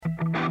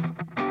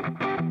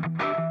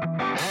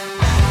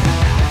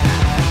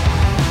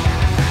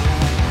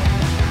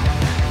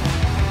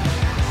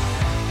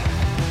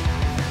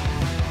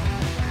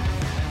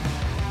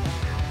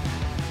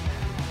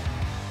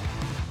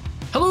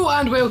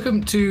And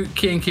welcome to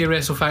K&K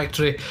Wrestle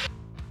Factory,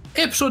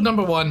 episode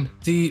number 1,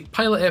 the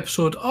pilot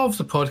episode of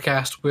the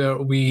podcast where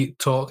we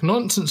talk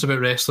nonsense about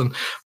wrestling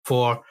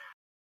for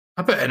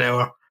about an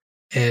hour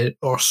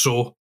or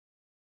so.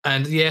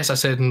 And yes, I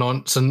said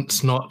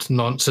nonsense, not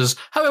nonsense.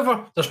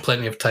 However, there's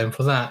plenty of time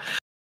for that.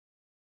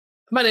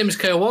 My name is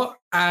Kyle Watt,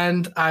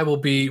 and I will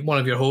be one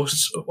of your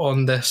hosts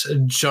on this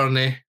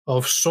journey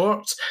of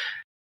sorts.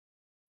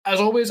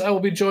 As always, I will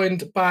be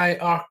joined by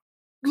our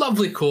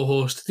lovely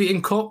co-host, the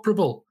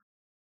incomparable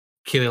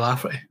Kaylee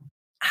Lafferty.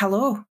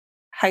 Hello.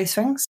 How's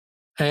things?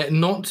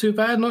 Not too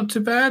bad, not too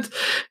bad.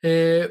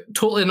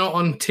 Totally not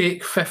on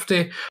take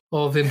 50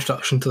 of the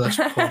introduction to this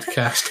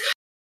podcast.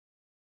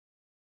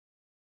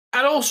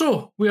 And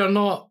also, we are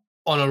not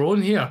on our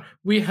own here.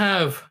 We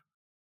have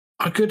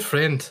our good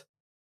friend,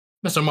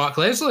 Mr. Mark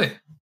Leslie.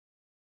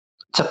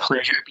 It's a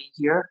pleasure to be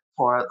here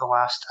for the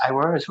last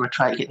hour as we're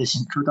trying to get this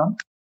intro done.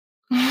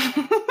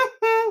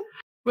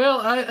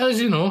 Well,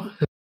 as you know,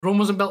 Rome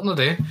wasn't built in a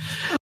day.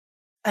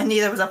 And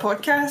neither was a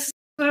podcast,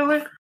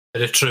 really.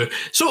 Very true.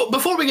 So,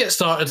 before we get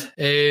started,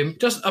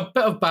 just a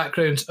bit of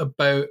background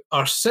about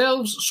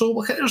ourselves. So,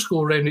 we'll kind of just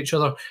go around each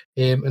other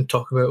and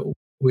talk about what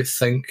we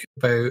think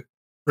about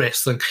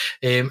wrestling.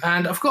 And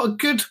I've got a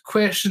good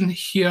question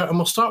here, and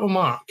we'll start with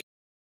Mark.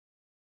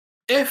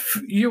 If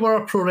you were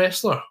a pro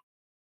wrestler,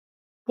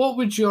 what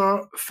would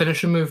your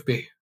finishing move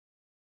be?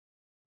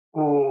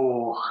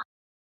 Oh.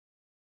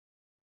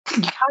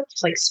 You can't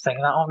just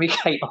spring that on me,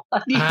 Kyle.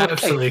 I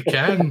absolutely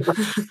can.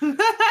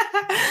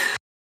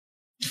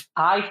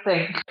 I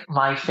think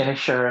my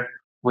finisher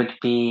would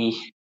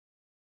be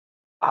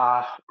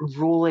a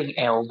rolling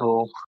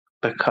elbow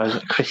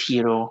because Chris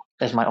Hero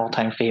is my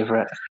all-time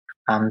favourite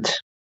and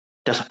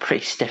does a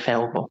pretty stiff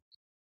elbow.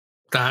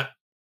 That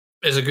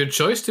is a good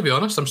choice, to be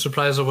honest. I'm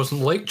surprised I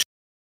wasn't like.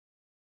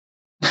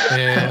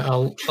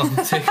 I'll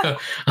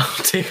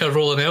take a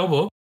rolling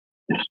elbow.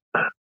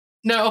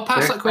 Now I'll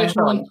pass that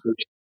question on.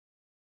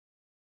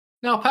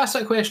 Now I'll pass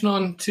that question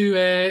on to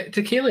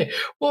Kaylee.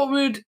 What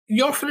would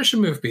your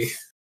finishing move be?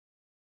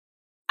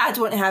 I'd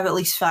want to have at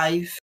least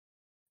 5.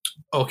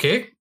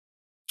 Okay.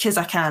 Because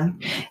I can.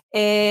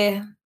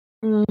 A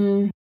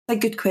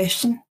good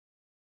question.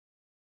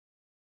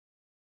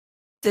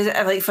 Does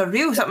it for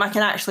real something I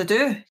can actually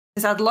do?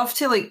 Because I'd love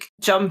to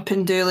jump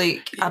and do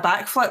a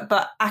backflip,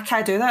 but I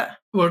can't do that.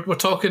 We're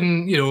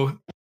talking,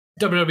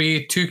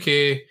 WWE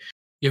 2K.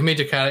 You've made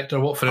your character.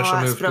 What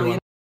finisher move do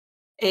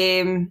you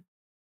want?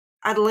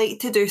 I'd like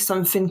to do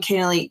something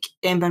kind of like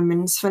Ember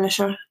Moon's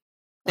finisher.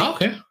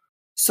 Okay.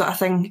 Sort of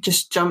thing.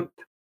 Just jump,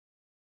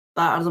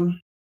 batter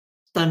them,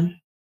 done.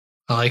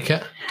 I like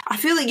it. I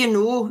feel like you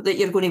know that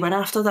you're going to win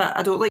after that.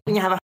 I don't like when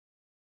you have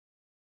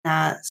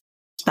it's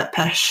a bit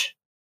pish.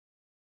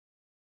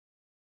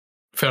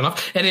 Fair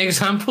enough. Any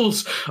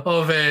examples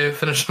of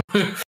finisher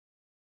move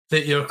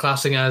that you're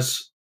classing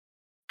as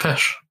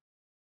pish?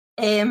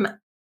 An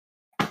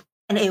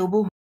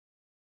elbow.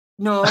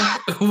 No.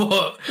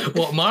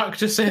 What Mark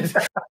just said?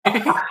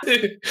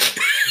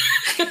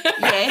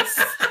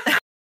 Yes.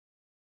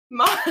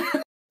 Mark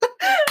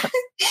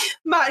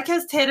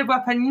has terrible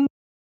opinion.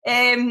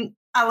 A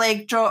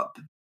leg drop.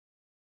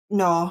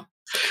 No.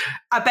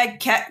 A big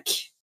kick.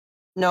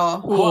 No.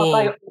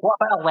 What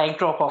about a leg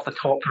drop off the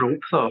top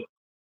rope, though?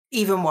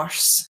 Even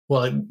worse.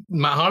 Well,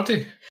 Matt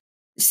Hardy?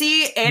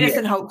 See,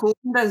 anything Hulk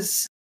Hogan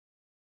does.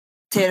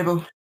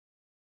 Terrible.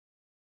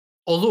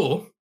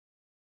 Although,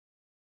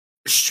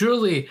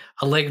 surely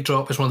a leg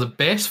drop is one of the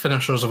best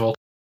finishers of all.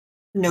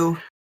 No.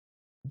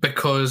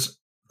 Because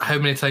how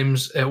many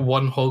times it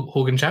won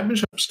Hogan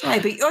Championships? Aye,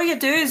 but all you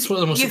do is it's one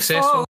of the most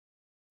successful.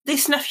 They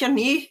sniff your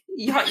knee,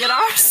 you hurt your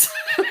arse.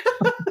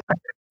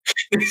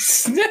 They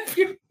sniff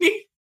your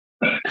knee.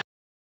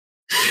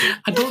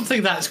 I don't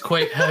think that's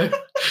quite how.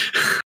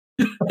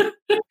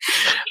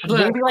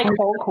 Maybe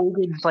Hulk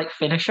Hogan's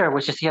finisher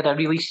was just he had a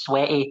really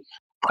sweaty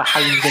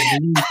behind the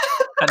knee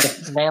and the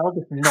smell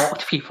just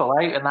knocked people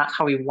out, and that's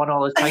how he won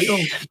all his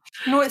titles.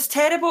 No, it's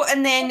terrible.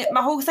 And then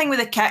my whole thing with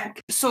the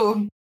kick,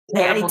 so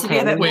I need to be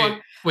a bit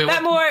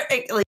more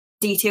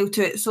detail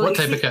to it. So what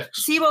type of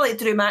kicks? See what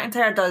Drew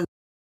McIntyre does,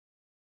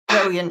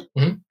 brilliant.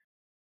 Mm-hmm.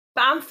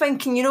 But I'm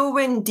thinking,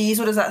 when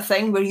Diesel does that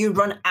thing where you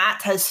run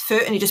at his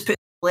foot and he just puts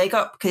his leg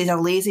up because he's a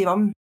lazy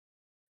bum,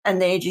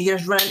 and then you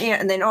just run into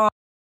it, and then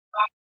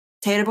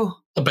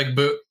terrible. A big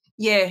boot.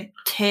 Yeah,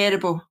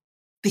 terrible.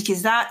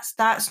 Because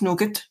that's no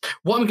good.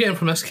 What I'm getting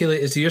from this, Kaylee,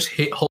 is you just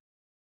hate Hulk.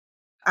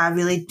 I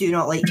really do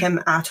not like him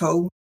at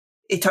all.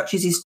 He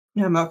touches his...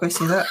 No, I'm not going to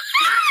say that.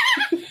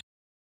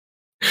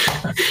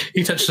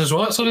 He touches his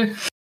what, sorry?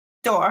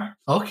 Door.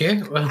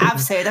 Okay. Well.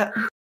 I've said it.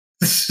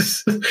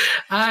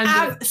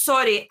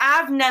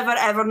 I've never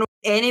ever known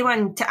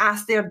anyone to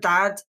ask their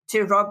dad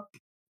to rub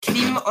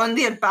cream on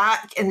their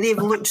back and they've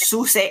looked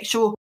so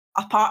sexual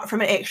apart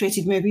from in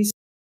X-rated movies.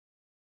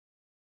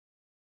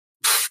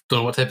 Don't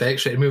know what type of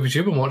X-rated movies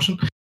you've been watching.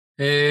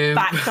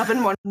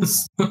 Backstabbing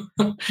ones.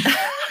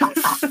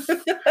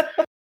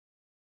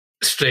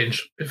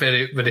 Strange.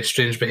 Very, very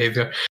strange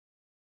behaviour.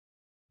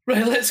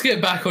 Right, let's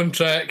get back on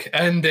track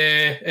and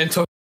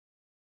talk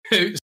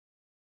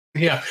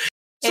Yeah.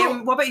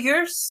 So, what about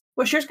yours?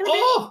 What's yours going to be?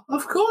 Oh,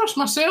 of course,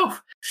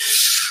 myself.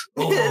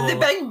 The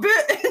big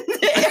boot in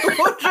the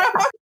elbow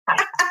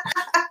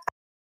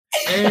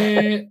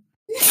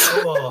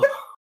drop.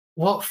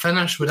 What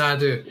finish would I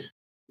do?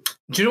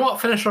 Do you know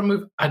what finisher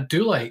move I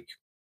do like?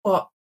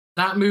 What?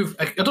 That move,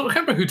 I don't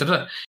remember who did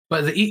it,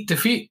 but the eat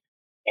defeat,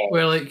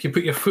 where like you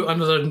put your foot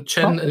under their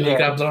chin and you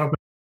grab their arm.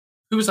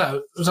 Who was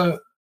that? Was that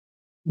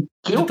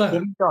Gail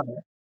Kim done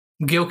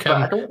it. Gail Kim.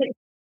 I don't think.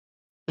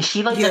 Is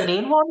she like the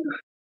main one?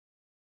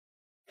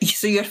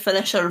 So your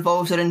finisher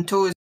revolves around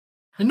toes?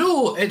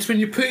 No, it's when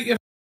you put your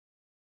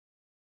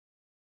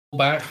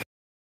back,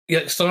 you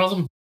like stun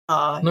them.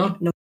 No.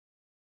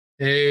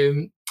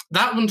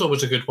 That one's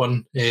always a good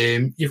one.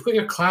 You've got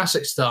your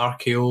classics, the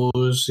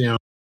RKOs, you know.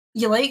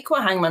 You like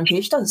what Hangman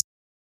Page does?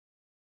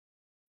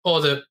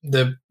 Oh,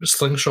 the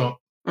slingshot.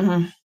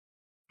 Mm-hmm.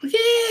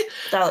 Yeah,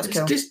 that looks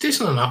cool. It's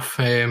decent enough.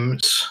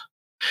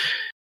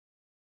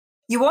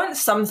 You want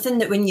something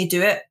that when you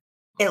do it,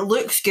 it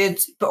looks good,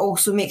 but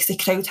also makes the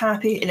crowd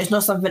happy, and it's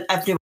not something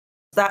everyone.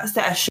 That's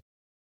the issue.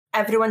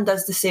 Everyone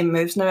does the same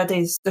moves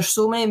nowadays. There's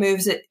so many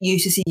moves that you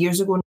used to see years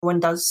ago, no one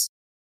does.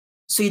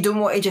 So you don't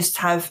want to just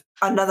have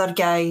another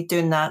guy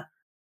doing that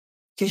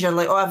because you're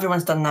like, oh,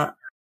 everyone's done that.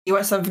 You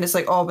want something that's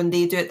like, oh, when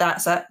they do it,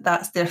 that's it.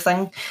 That's their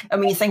thing. And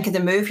when you think of the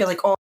move, you're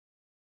like, oh,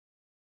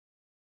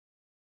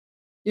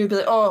 you'll be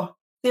like, oh,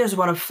 there's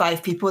one of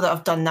 5 people that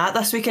have done that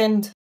this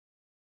weekend.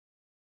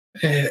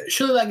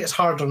 Surely that gets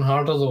harder and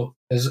harder, though,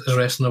 as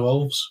wrestling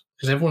evolves,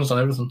 because everyone's done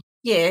everything.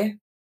 Yeah.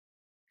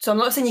 So I'm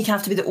not saying you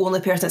have to be the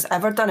only person that's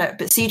ever done it,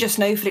 but see just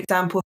now, for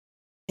example,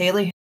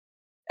 Haley,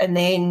 and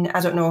then, I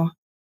don't know,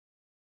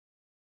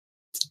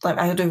 like,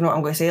 I don't even know what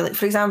I'm going to say. Like,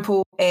 for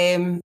example,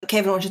 Kevin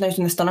Owens is now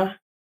doing the stunner.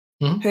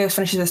 Mm-hmm. Who else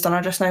finishes the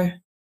stunner just now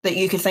that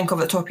you could think of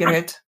at the top of your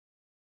head?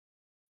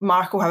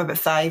 Mark will have about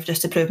 5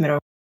 just to prove me wrong.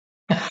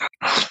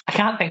 I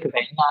can't think of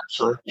any,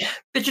 actually.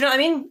 But you know what I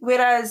mean?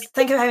 Whereas,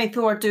 think of how many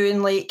people are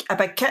doing, like, a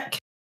big kick.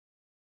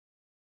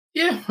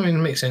 Yeah, I mean, it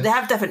makes sense. They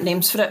have different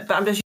names for it, but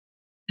I'm just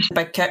using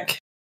a big kick.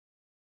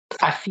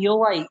 I feel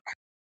like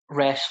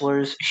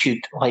wrestlers should,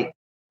 like,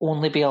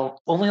 only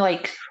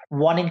like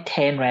 1 in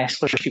 10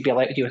 wrestlers should be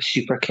allowed to do a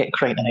super kick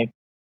right now.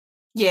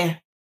 Yeah,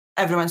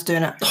 everyone's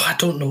doing it. Oh, I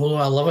don't know.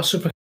 I love a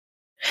super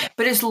kick.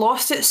 But it's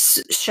lost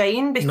its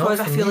shine because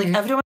I feel like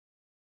everyone...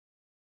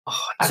 Oh,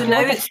 so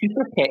now it's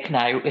super kick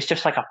now. It's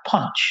just like a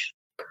punch.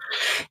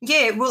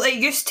 Yeah, well, it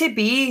used to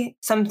be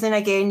something,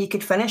 again, you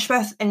could finish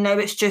with, and now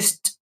it's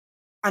just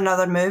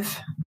another move.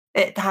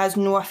 It has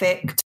no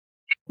effect.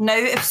 Now,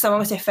 if someone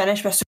was to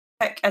finish with a super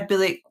kick, I'd be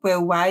like,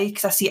 well, why?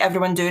 Because I see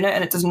everyone doing it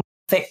and it doesn't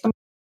affect them.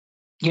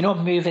 You know,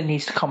 a move that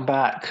needs to come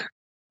back?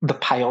 The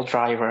pile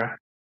driver.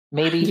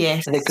 Maybe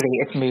the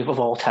greatest move of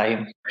all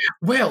time.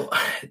 Well,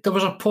 there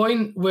was a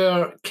point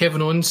where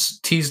Kevin Owens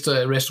teased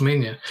at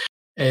WrestleMania,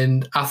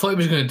 and I thought he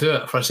was going to do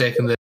it for a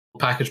second, the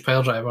package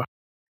pile driver.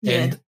 Yeah.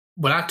 And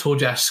when I told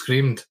you, I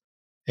screamed.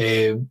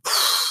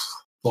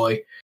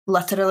 Boy.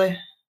 Literally.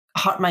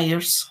 Hurt my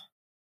ears.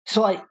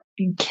 So, like,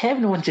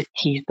 Kevin Owens has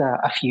teased that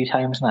a few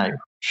times now.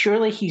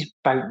 Surely he's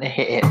bound to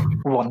hit it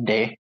one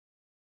day.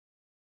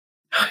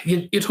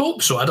 You'd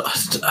hope so.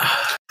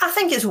 I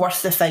think it's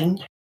worth the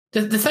fine.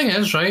 The thing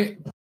is, right,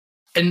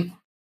 and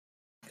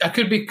I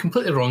could be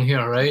completely wrong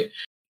here, right?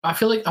 I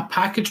feel like a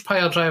package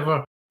pile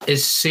driver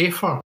is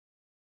safer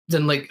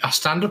than like a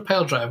standard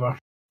pile driver,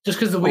 just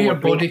because the way your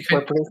body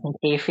we're breaking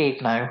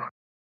kayfabe now.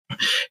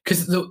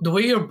 Because the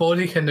way your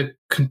body kind of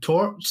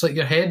contorts, like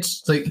your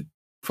head's like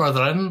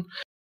further in.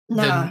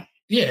 Nah,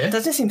 yeah, it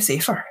doesn't seem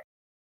safer.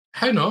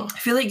 How not? I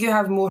feel like you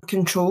have more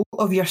control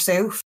of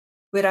yourself,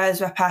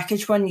 whereas with a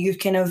package one, you're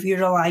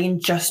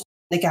relying just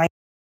on the guy.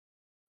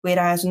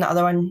 Whereas in the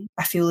other one,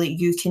 I feel like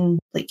you can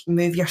like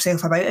move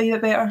yourself about a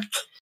bit better,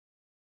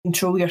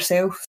 control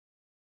yourself.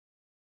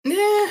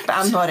 Yeah, but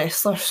I'm not a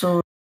wrestler,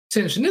 so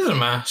neither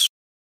am I.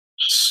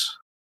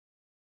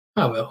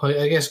 Oh well,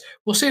 I guess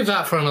we'll save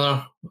that for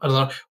another.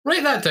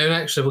 Write that down.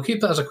 Actually, we'll keep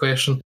that as a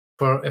question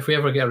for if we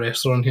ever get a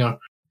wrestler on here.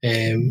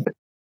 Do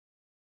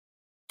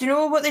you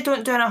know what they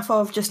don't do enough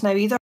of just now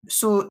either?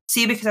 So,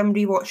 see, because I'm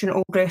rewatching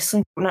old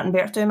wrestling, got nothing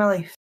better to do in my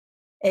life.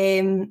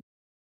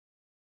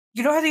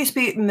 You know how they used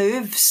to be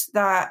moves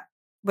that,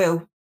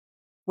 well,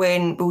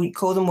 when we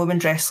call them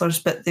women's wrestlers,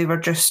 but they were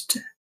just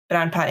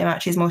brand party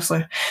matches mostly.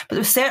 But there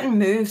were certain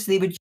moves they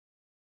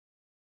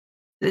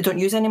don't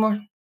use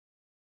anymore.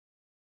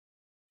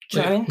 Do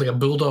you know what I mean? Like a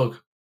bulldog.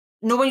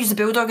 No one uses a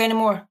bulldog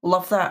anymore.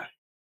 Love that.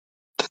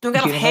 Don't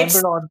get off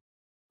heads. On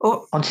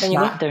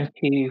SmackDown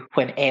 2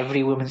 when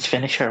every woman's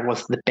finisher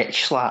was the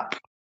bitch slap.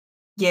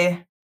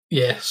 Yeah.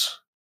 Yes.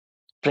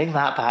 Bring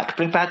that back.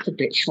 Bring back the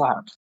bitch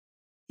slap.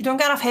 You don't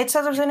get enough head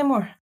scissors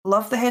anymore.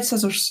 Love the head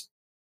scissors.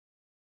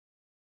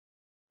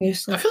 I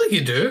feel like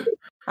you do.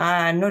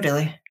 Not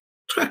really.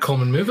 It's quite a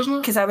common move, isn't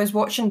it? Because I was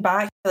watching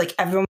back, like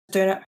everyone was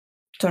doing it.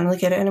 Don't really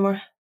get it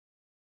anymore.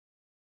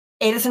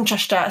 Anything Trish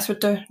Stratus would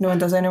do, no one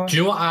does anymore. Do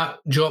you know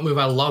what move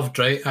I loved,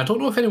 right? I don't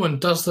know if anyone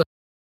does this,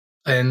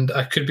 and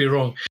I could be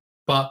wrong,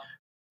 but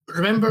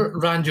remember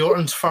Randy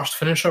Orton's first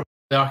finisher,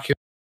 the RKO,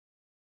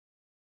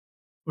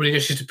 where he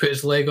just used to put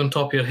his leg on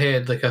top of your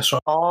head like a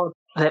sort of... Oh,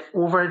 the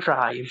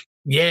overdrive.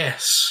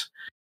 Yes.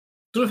 I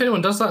don't know if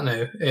anyone does that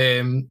now,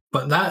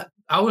 but that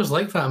I always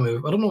liked that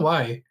move. I don't know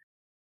why.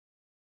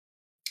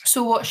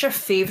 So what's your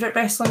favourite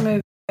wrestling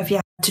move, if you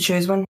had to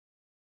choose one?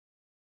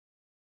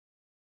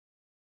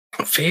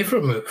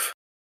 Favourite move?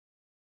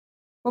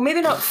 Well,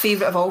 maybe not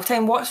favourite of all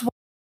time. What's one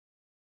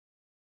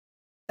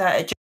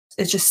that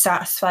it's just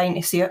satisfying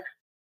to see it?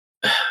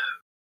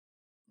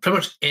 Pretty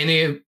much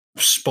any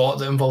spot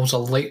that involves a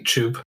light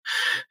tube.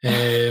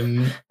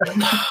 That's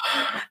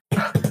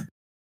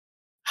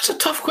a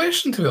tough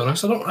question, to be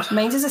honest. I don't.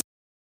 Mine's is it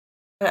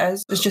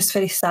is. It's just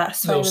very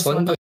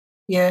satisfying.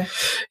 Yeah,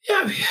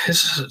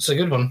 it's a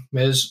good one.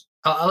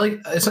 I like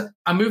it's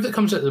a move that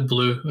comes out of the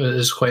blue. It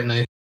is quite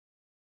nice.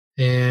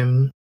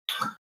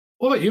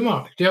 What about you,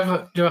 Mark? Do you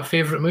have a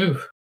favourite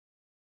move?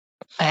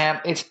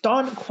 It's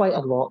done quite a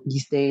lot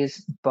these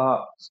days,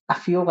 but I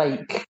feel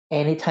like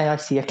anytime I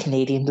see a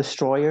Canadian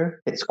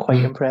destroyer, it's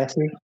quite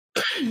impressive.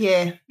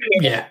 Yeah.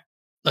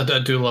 I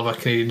do love a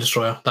Canadian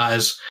destroyer. That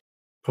is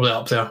probably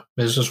up there.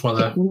 It's just one of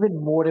the... It's even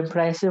more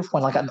impressive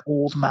when like an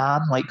old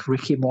man like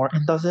Ricky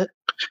Morton does it.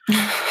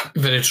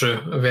 Very true.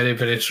 Very,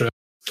 very true.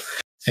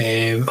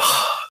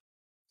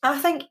 I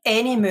think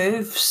any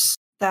moves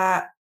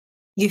that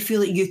you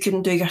feel like you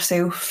couldn't do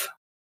yourself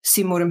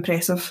seem more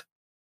impressive.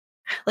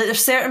 Like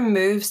there's certain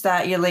moves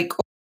that you're like,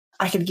 oh,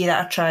 I could give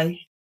that a try.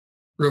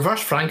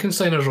 Reverse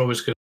Frankensteiners are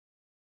always good.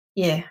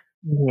 Yeah.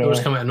 They always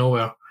come out of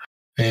nowhere.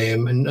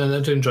 And I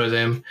do enjoy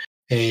them.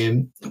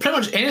 Pretty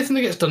much anything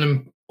that gets done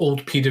in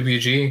old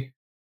PWG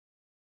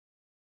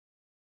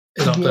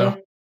is up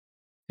there.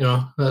 You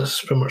know,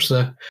 that's pretty much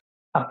a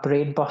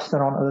brain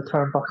buster onto the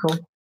turnbuckle.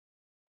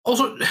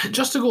 Also,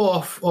 just to go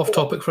off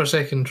topic for a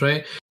second,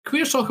 right? Can we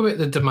just talk about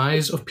the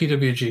demise of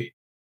PWG?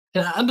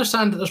 And I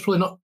understand that there's probably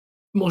not...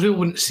 Most people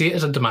wouldn't see it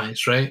as a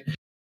demise, right?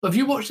 But have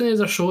you watched any of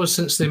their shows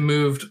since they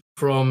moved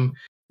from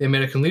the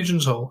American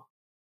Legion's Hall?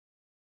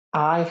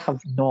 I have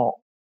not,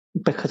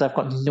 because I've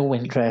got no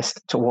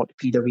interest to watch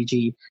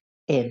PWG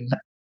in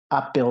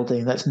a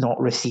building that's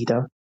not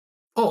Reseda.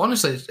 Oh,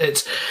 honestly,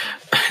 it's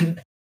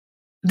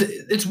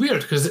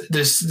weird because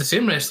the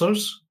same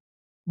wrestlers,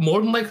 more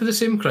than likely the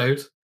same crowd,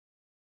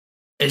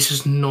 it's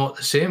just not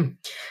the same.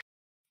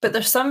 But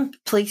there's some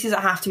places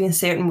that have to be in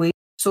certain ways.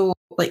 So,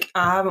 like,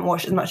 I haven't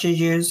watched as much as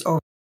yours. Or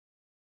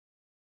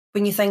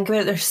when you think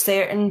about it, there's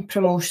certain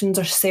promotions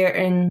or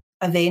certain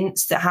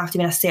events that have to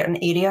be in a certain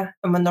area,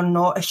 and when they're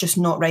not, it's just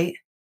not right.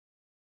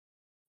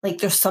 Like,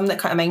 there's some that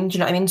cut a mind, do you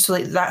know what I mean? So,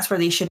 like, that's where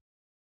they should...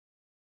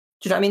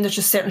 Do you know what I mean? There's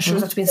just certain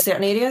shows that have to be in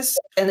certain areas,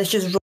 and it's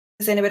just wrong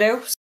as anywhere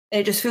else. And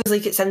it just feels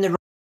like it's in the wrong...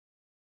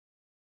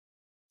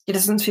 It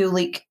doesn't feel,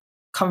 like,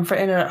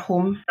 comforting or at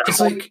home. It's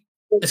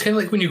kind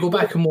of like when you go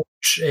back and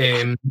watch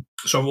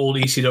sort of old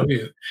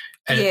ECW,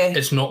 and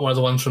it's not one of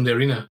the ones from the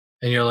arena,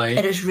 and you're like...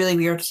 It is really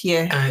weird,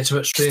 yeah. It's a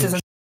bit strange.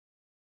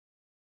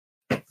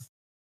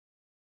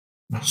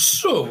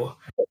 So,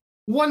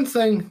 one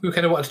thing we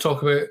kind of want to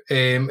talk about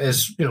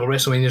is, you know,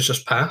 WrestleMania's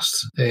just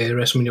passed,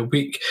 WrestleMania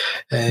week,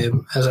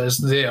 as it is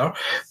there.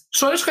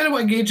 So I just kind of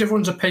want to gauge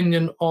everyone's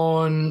opinion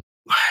on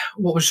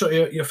what was sort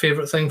of your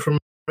favourite thing from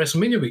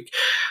WrestleMania week.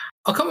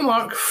 I'll come to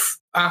Mark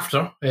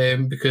after,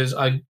 because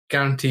I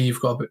guarantee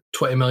you've got about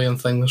 20 million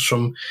things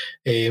from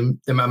the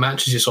amount of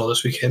matches you saw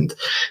this weekend.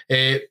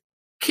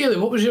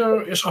 Kaylee, what was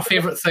your sort of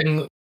favourite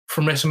thing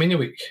from WrestleMania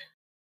week?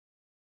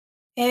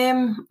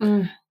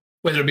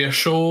 Whether it be a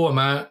show, a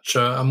match,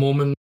 a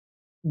moment,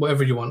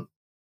 whatever you want.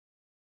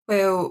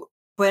 Well,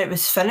 when it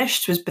was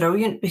finished was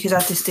brilliant because I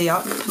had to stay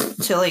up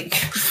till like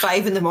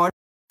 5 a.m.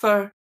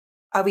 for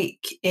a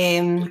week.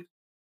 So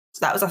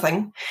that was a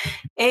thing.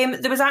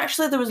 There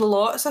was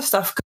lots of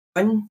stuff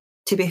going on,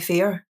 to be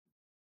fair,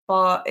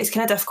 but it's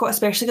kind of difficult,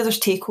 especially because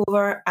there's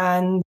TakeOver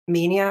and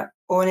Mania.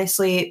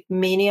 Honestly,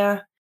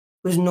 Mania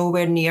was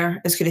nowhere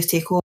near as good as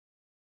TakeOver.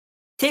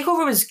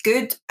 TakeOver was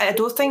good. I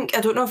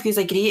don't know if you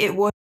agree. It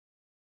was.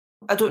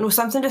 I don't know.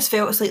 Something just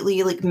felt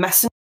slightly like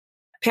missing,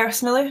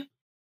 personally,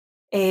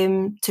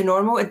 to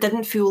normal. It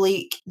didn't feel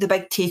like the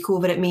big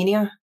takeover at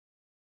Mania.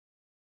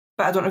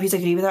 But I don't know if you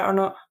agree with that or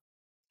not.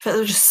 I felt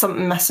there was just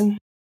something missing.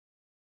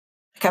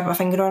 I can't put my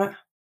finger on it.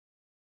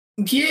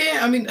 Yeah,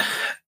 I mean,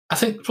 I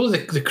think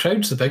probably the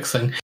crowd's the big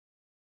thing.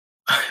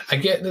 I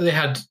get that they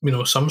had, you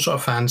know, some sort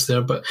of fans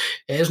there, but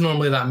it is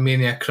normally that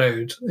Mania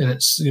crowd, and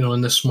it's, you know,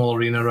 in the small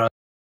arena rather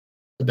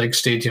than the big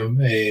stadium.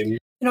 You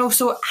know,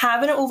 so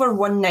having it over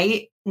one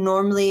night,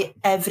 normally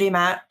every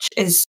match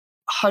is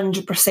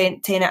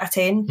 100% 10 out of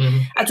 10. Mm-hmm.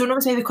 I don't know if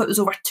it's maybe because it was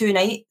over 2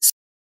 nights.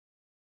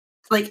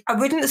 Like, I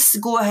wouldn't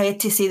go ahead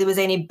to say there was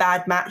any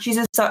bad matches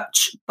as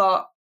such,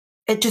 but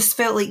it just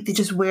felt like they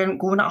just weren't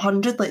going at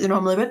 100 like they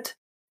normally would.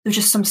 There was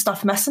just some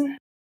stuff missing.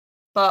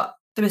 But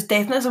there was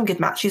definitely some good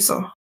matches,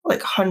 though.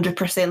 Like,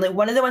 100%. Like,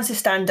 one of the ones to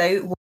stand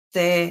out was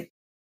the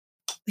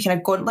kind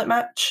of gauntlet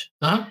match.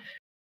 Uh-huh.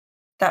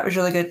 That was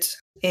really good.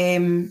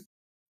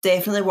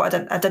 Definitely what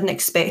I didn't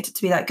expect it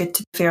to be that good,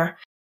 to be fair.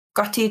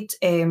 gutted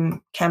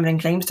Cameron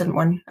Grimes didn't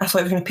win. I thought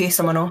he was going to pay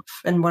someone off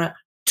and won it.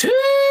 To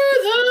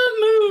the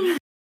moon!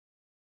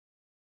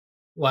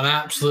 What an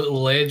absolute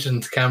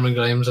legend, Cameron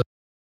Grimes.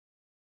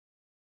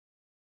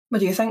 What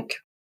do you think?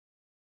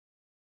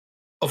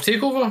 Of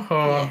TakeOver?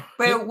 Or...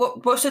 Yeah. Well,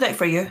 what stood out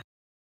for you?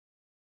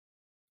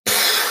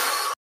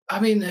 I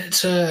mean,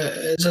 it's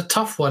a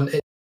tough one.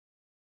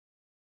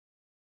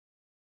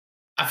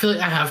 I feel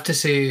like I have to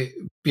say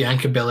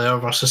Bianca Belair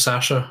versus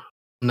Sasha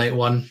night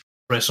one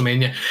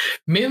WrestleMania,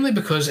 mainly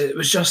because it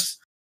was just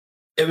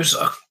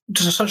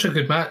such a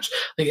good match.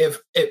 Like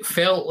it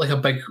felt like a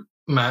big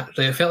match.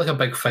 Like it felt like a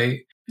big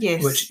fight.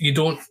 Yes. Which you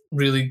don't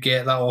really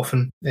get that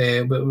often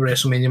with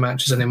WrestleMania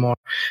matches anymore.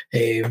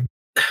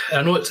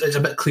 I know it's a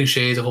bit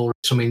cliche, the whole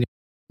WrestleMania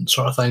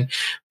sort of thing,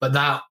 but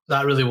that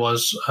really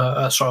was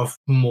a sort of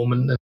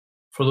moment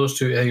for those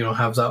two to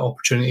have that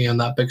opportunity on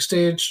that big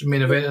stage,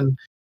 main event, and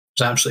it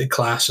was absolutely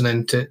class. And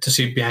then to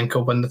see Bianca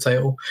win the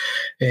title,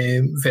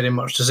 very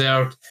much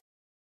deserved.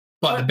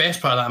 But the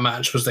best part of that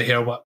match was the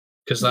hair whip,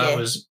 because that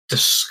was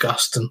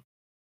disgusting.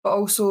 But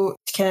also,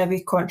 to kind of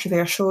be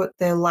controversial,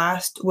 the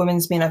last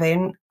women's main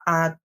event,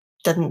 I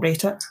didn't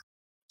rate it.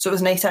 So it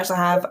was nice to actually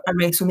have a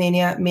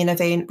WrestleMania main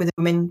event with a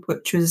women,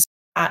 which was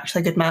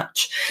actually a good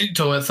match. You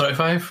talking about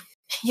 35?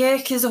 Yeah,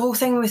 because the whole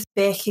thing with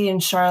Becky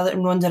and Charlotte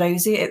and Ronda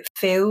Rousey, it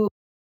felt,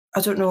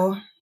 I don't know,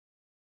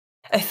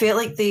 I felt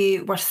like they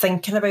were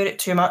thinking about it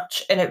too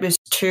much and it was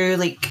too,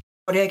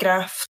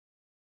 choreographed.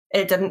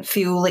 It didn't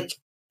feel like,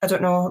 I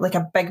don't know, like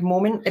a big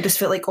moment. It just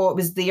felt like, it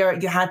was there.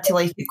 You had to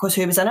like it because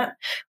who was in it.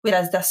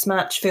 Whereas this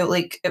match felt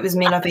like it was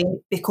main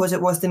event because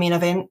it was the main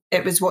event.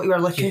 It was what you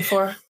were looking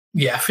for.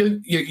 Yeah, I feel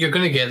you're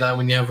going to get that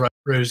when you have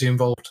Rousey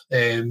involved.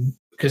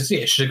 Because,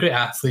 she's a great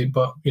athlete,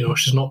 but,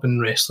 she's not been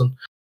wrestling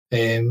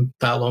that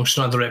long. She's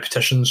not had the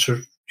repetitions.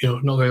 She's,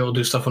 not going to be able to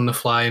do stuff on the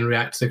fly and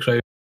react to the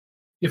crowd.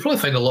 You probably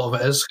find a lot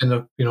of it is kind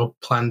of,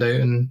 planned out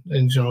and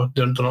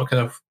they're not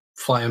kind of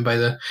flying by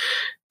the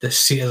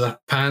seat of their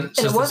pants.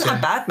 And it wasn't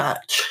a bad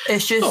match.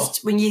 It's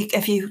just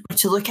if you were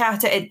to look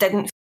at it, it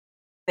didn't.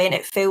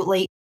 It felt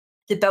like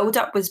the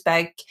build-up was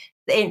big,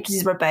 the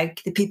entrances were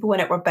big, the people in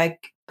it were big,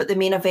 but the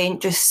main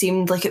event just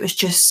seemed like it was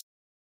just,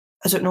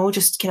 I don't know,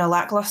 just kind of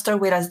lackluster.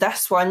 Whereas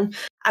this one,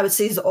 I would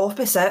say, is the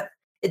opposite.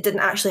 It didn't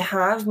actually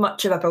have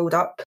much of a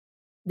build-up.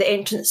 The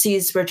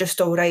entrances were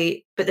just all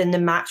right, but then the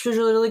match was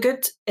really, really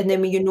good. And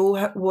then when you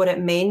know what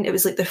it meant, it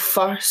was like the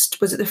first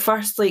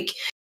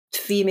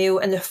female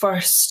and the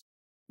first,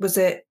 was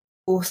it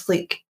both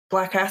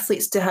black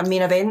athletes to have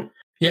main event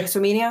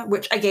WrestleMania,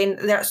 which again,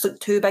 that's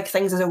two big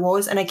things as it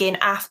was. And again,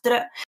 after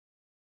it,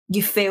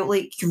 you felt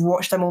like you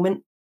watched a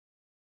moment.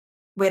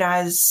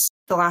 Whereas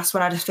the last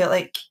one, I just felt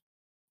like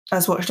I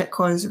was watching it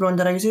because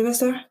Ronda Rousey was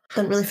there.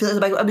 Didn't really feel it was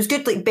a big. It was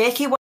good. Like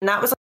Becky won, and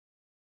that was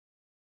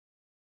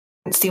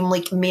it seemed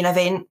like main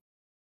event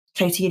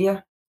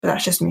criteria, but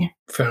that's just me.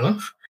 Fair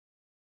enough.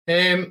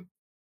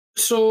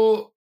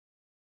 So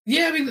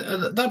yeah, I mean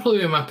that'd probably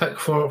be my pick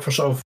for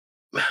sort of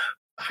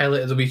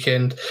highlight of the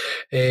weekend.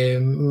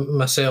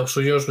 Myself. So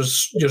yours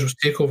was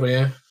TakeOver,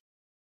 yeah.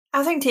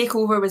 I think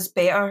TakeOver was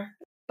better,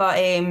 but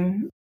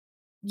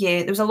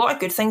there was a lot of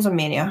good things on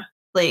Mania.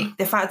 Like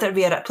the fact that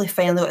Rhea Ripley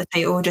finally got the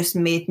title just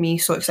made me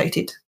so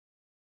excited.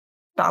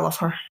 But I love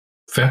her.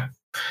 Fair.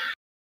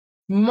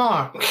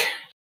 Mark,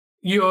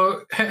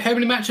 how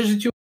many matches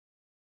did you?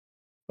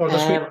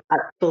 I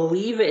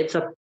believe it's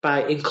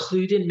about,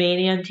 including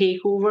Mania and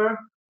TakeOver,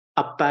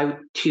 about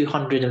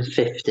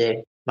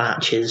 250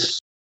 matches,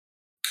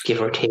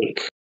 give or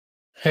take.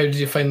 How did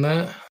you find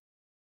that?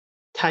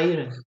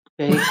 Tiring.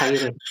 Very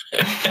tiring.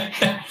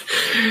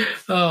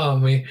 Oh,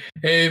 me.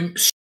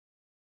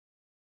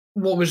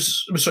 What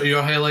was sort of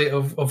your highlight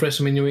of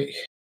WrestleMania week?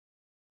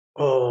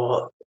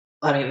 Oh,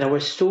 I mean, there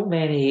were so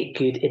many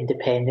good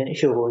independent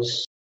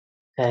shows.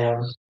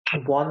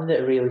 One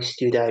that really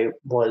stood out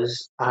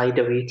was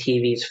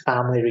IWTV's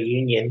Family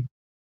Reunion,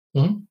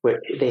 where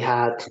they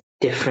had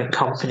different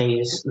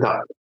companies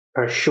that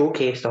are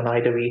showcased on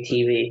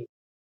IWTV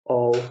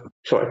all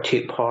sort of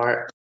took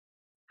part.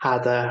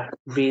 Had a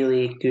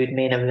really good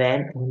main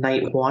event on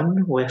night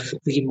one with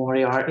Lee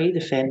Moriarty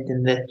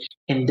defending the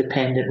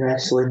Independent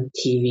Wrestling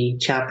TV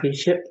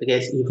Championship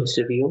against Eva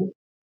Seville.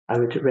 I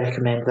would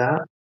recommend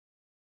that.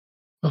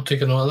 I'll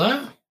take a note of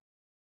that.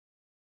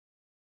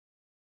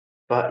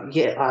 But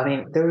yeah, I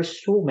mean, there were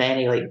so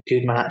many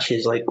good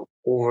matches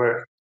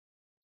over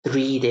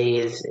 3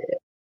 days.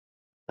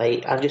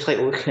 I'm just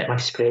looking at my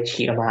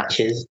spreadsheet of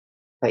matches.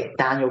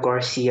 Daniel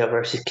Garcia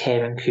versus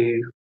Kevin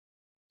Koo,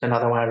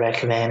 another one I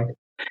recommend.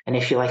 And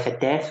if you like a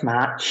death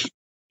match,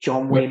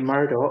 John Wayne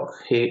Murdoch,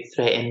 who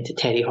threatened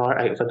Teddy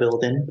Hart out of a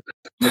building,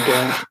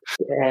 against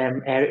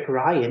Eric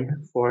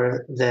Ryan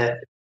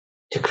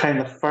to crown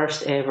the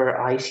first ever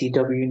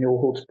ICW No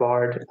Holds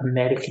Barred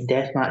American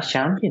Deathmatch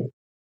champion.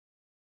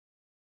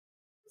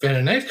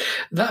 Very nice.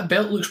 That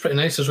belt looks pretty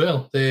nice as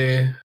well.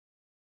 The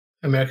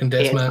American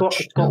Deathmatch.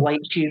 It's got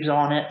light tubes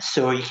on it,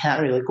 so you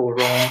can't really go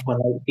wrong when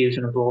light tubes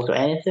are involved or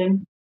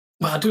anything.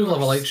 Well, I do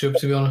love a light tube,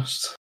 to be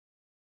honest.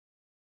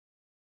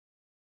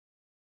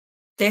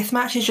 Death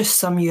matches just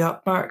sum you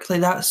up, Mark.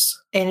 Like,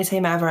 that's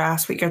anytime I ever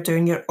ask what you're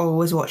doing, you're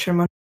always watching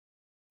one.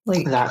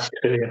 Like, that's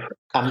true.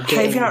 How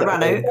have you not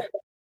run out?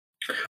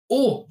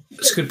 Oh,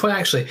 it's a good point,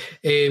 actually.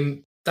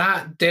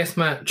 That death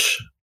match,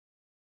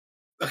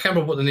 I can't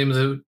remember what the name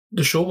of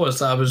the show was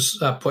that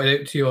I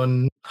pointed out to you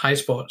on High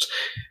Spots.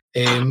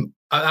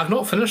 I've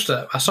not finished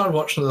it. I started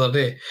watching it the other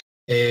day.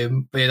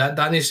 But yeah,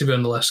 that needs to be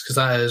on the list because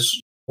that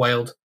is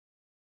wild.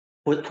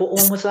 What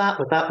one was that?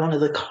 Was that one of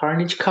the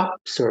Carnage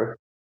Cups or?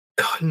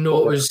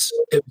 No, it was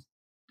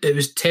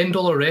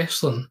 $10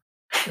 wrestling.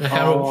 I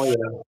can't remember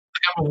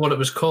what it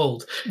was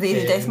called.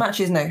 The death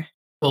matches now.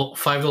 Well,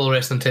 $5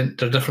 wrestling,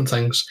 they're different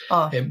things.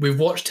 Oh. We've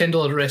watched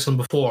 $10 wrestling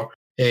before.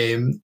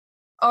 The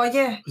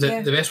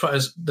best part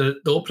is the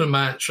opening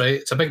match, right?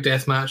 It's a big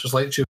death match. It's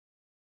like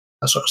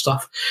that sort of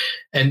stuff.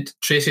 And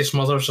Tracy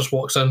Smothers just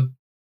walks in.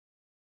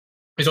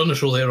 He's on the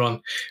show later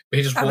on. But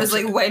he just I was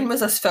like, when was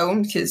this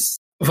filmed? Because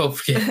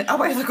a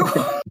while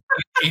ago.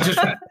 he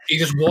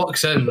just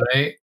walks in,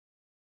 right?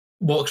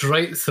 Walks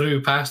right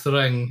through past the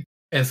ring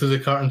and through the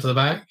curtain to the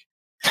back.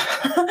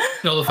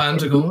 And all the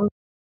fans are going.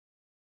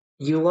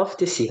 You love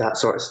to see that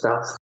sort of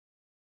stuff.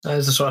 That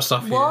is the sort of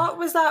stuff. What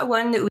was that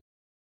one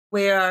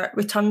where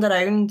we turned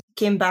around,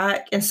 came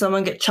back, and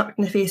someone got chucked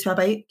in the face with a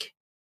bike?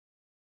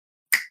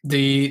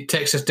 The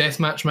Texas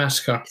Deathmatch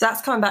Massacre.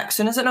 That's coming back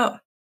soon, is it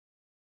not?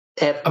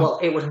 Well,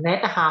 it was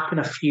meant to happen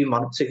a few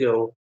months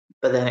ago,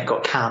 but then it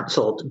got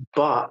cancelled.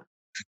 But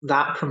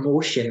that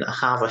promotion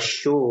have a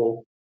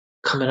show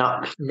coming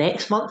up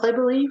next month, I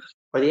believe,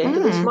 or the end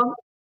of this month.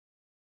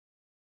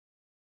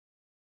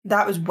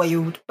 That was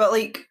wild. But,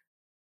 like,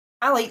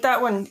 I like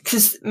that one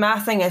because my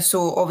thing is,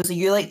 so obviously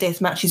you like death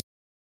matches.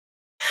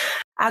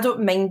 I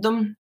don't mind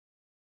them.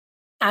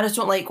 I just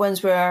don't like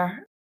ones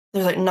where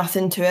there's like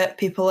nothing to it.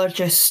 People are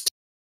just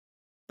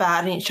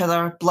battering each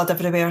other, blood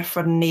everywhere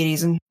for no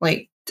reason.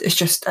 Like, it's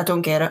just, I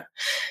don't get it.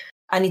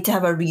 I need to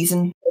have a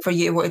reason for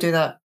you to want to do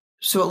that.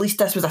 So at least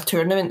this was a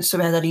tournament, so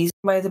we had a reason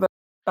why they were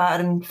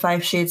battering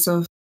 5 shades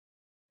of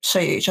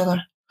shite at each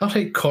other. All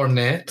right,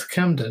 Cornette,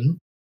 Camden.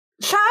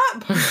 Shut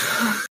up!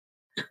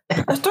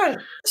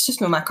 It's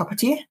just not my cup of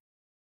tea.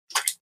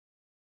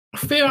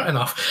 Fair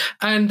enough.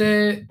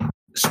 And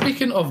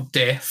speaking of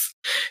death,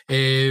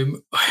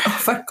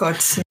 for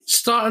God's sake.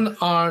 Starting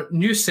our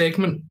new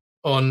segment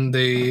on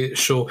the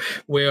show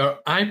where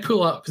I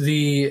pull up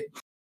the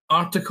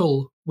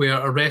article where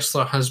a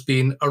wrestler has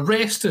been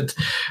arrested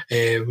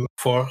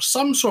for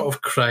some sort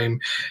of crime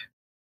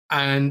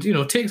and,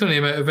 take their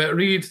name out of it,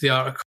 read the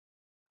article,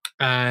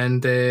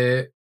 and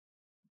Kaylee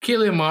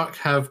and Mark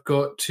have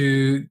got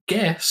to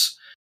guess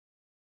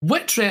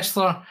which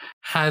wrestler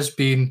has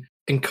been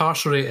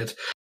incarcerated.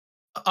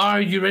 Are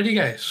you ready,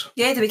 guys?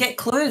 Yeah, do we get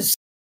clues?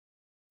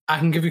 I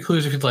can give you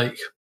clues if you'd like.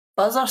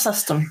 Buzzer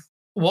system.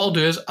 What I'll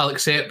do is I'll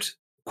accept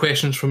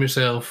questions from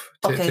yourself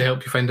to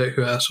help you find out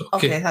who it is.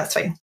 Okay, that's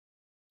fine.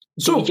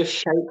 So, do we just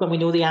shout when we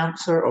know the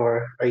answer,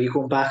 or are you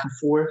going back and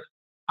forth?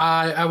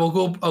 I will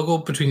go. I'll go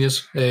between you.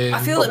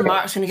 I feel like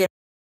Mark's going to get,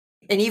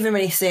 and even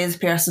when he says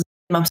person,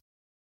 I'm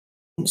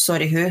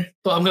sorry, who?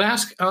 But I'm going to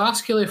ask. I'll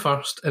ask Kaylee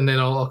first, and then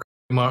I'll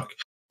Mark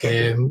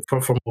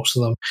for most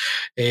of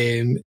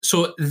them.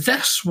 So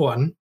this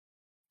one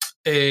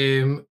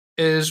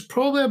is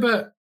probably a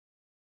bit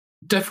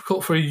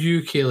difficult for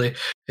you, Kaylee.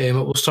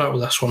 We'll start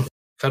with this one.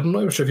 I'm not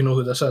even sure if you know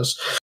who this is.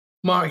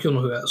 Mark, you'll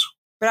know who it is.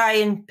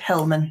 Brian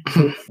Pillman.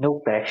 No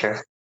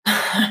pressure.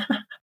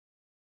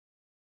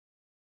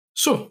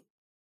 So,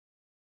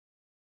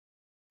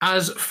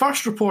 as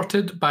first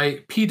reported by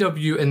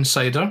PW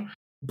Insider,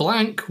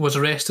 Blank was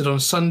arrested on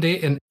Sunday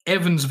in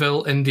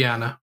Evansville,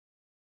 Indiana.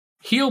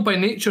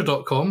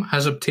 HealByNature.com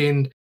has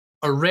obtained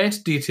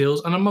arrest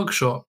details and a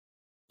mugshot.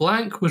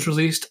 Blank was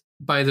released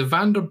by the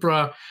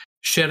Vanderbilt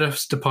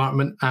Sheriff's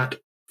Department at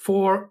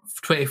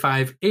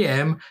 4:25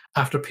 a.m.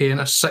 after paying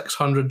a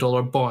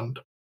 $600 bond.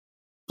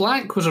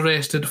 Blank was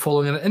arrested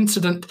following an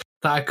incident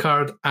that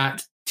occurred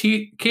at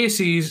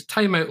KC's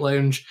Timeout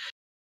Lounge.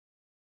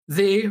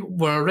 They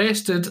were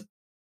arrested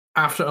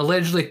after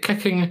allegedly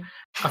kicking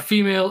a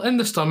female in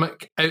the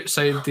stomach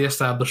outside the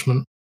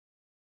establishment.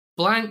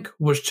 Blank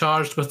was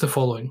charged with the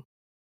following: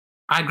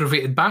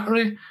 aggravated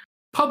battery,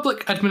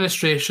 public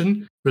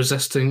administration,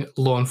 resisting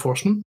law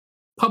enforcement,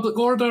 public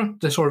order,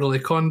 disorderly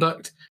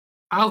conduct,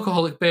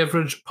 alcoholic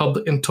beverage,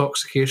 public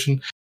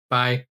intoxication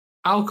by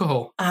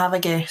alcohol. I have a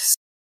guess.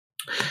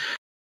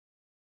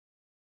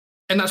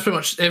 And that's pretty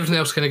much everything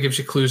else. Kind of gives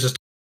you clues as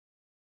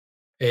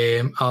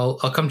to, I'll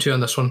come to you on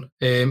this one.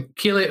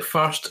 Kaylee,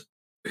 first,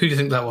 who do you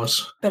think that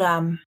was?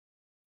 Bram,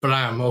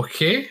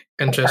 okay.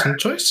 Interesting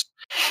choice.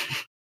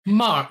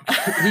 Mark,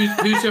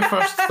 who's your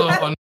first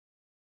thought on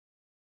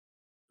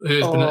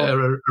who's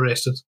been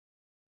arrested?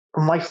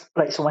 My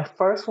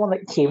first one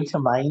that came to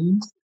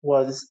mind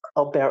was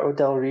Alberto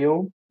Del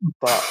Rio,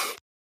 but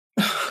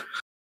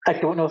I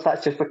don't know if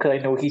that's just because I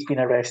know he's been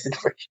arrested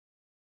for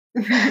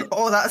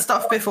all that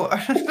stuff before.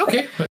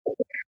 Okay.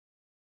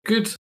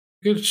 Good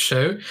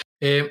shout.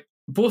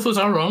 Both those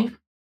are wrong.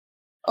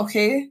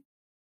 Okay.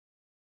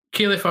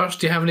 Kaylee first,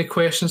 do you have any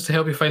questions to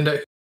help you find out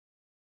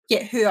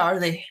Yeah, who are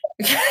they?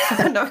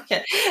 No,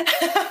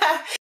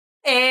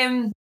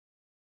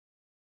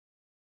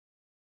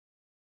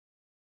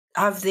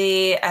 have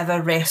they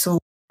ever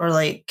wrestled or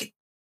like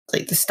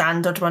the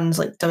standard ones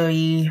like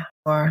WWE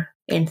or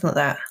anything like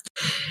that?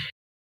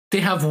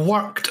 They have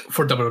worked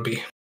for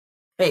WWE.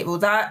 Right, well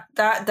that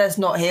does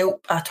not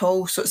help at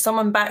all. So it's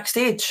someone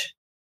backstage,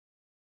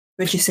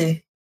 would you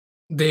say?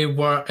 They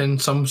were in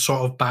some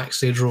sort of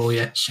backstage role,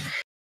 yes.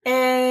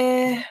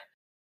 I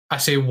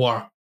say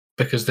were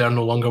because they're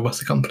no longer with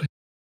the company.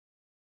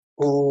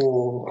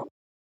 Oh.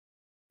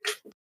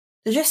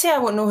 Did you say I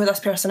won't know who this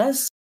person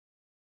is?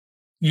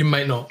 You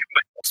might not.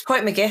 It's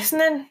quite my guessing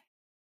then.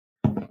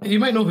 You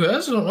might know who it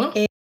is, I don't know.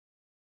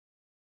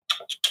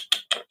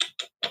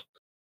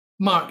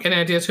 Mark, any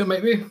ideas who it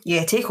might be?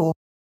 Yeah, take over.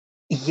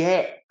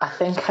 Yeah, I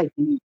think I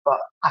do, but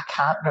I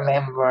can't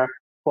remember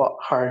what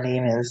her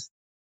name is.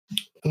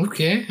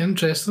 Okay,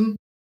 interesting.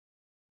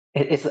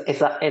 Is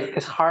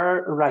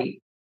her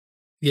right?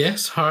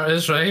 Yes, her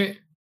is right.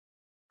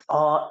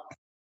 I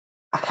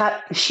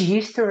can't. She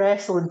used to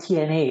wrestle in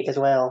TNA as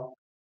well.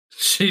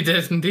 She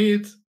did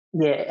indeed.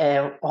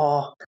 Yeah.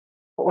 What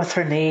was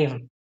her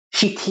name?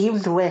 She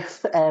teamed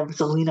with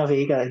Zelina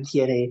Vega in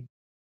TNA,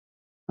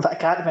 but I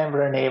can't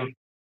remember her name.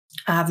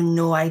 I have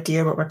no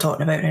idea what we're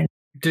talking about now.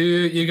 Do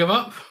you give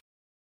up?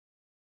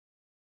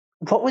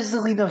 What was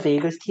Zelina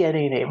Vega's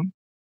TNA name?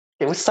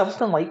 It was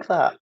something like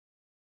that.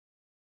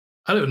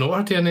 I don't know what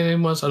her TNA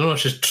name was. I don't know if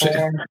she's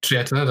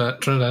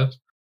Trinidad.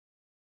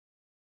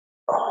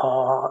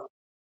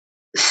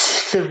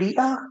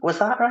 Sarita? Was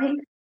that right?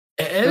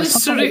 It is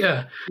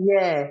Sarita.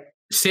 Yeah.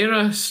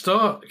 Sarah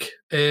Stock,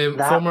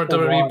 former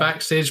WWE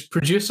backstage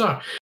producer,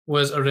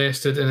 was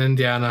arrested in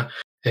Indiana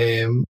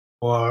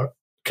for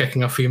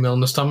kicking a female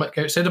in the stomach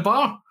outside a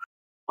bar.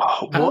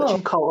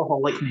 Watching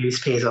Cultaholic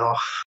News pays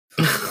off.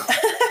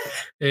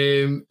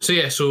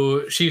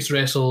 So she used to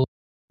wrestle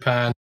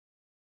Japan,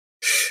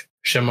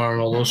 Shimmer, and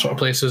all those sort of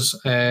places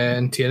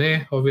in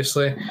TNA,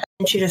 obviously.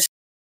 And she just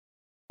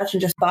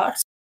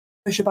bars?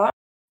 Push a bar?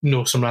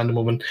 No, some random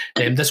woman.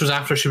 This was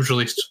after she was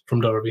released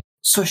from WWE.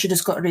 So she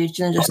just got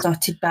raging and just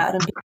started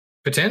battering people?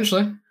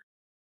 Potentially.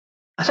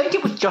 I think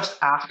it was just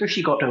after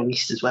she got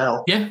released as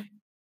well. Yeah.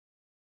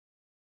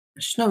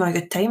 She's not having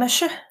a good time, is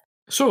she?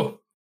 So,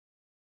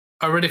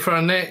 are we ready for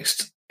our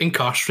next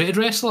incarcerated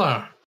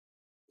wrestler?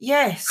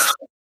 Yes.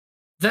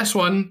 This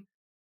one,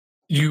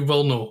 you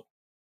will know.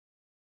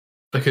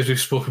 Because we've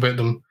spoke about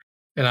them,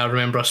 and I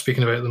remember us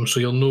speaking about them, so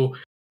you'll know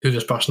who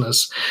this person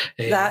is.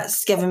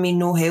 That's giving me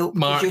no help.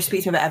 Mark, you're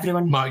speaking about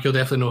everyone. Mark, you'll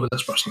definitely know who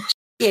this person is.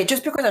 Yeah,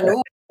 just because I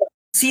know.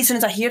 See, as soon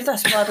as I hear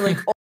this, I'll be like,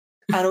 oh,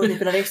 I know what they've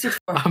been arrested for.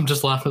 I'm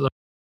just laughing at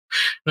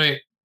them. Right.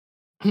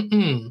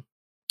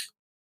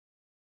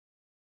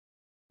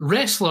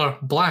 Wrestler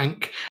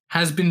Blank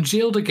has been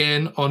jailed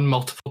again on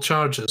multiple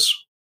charges.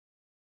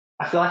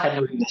 I feel like I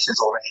know who this is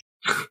already.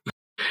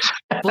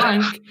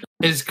 Blank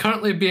is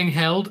currently being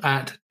held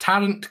at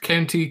Tarrant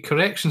County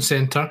Correction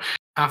Centre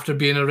after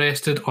being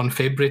arrested on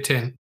February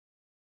 10.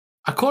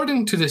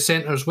 According to the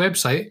centre's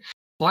website,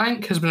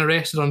 Blank has been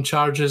arrested on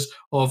charges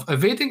of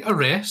evading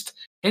arrest,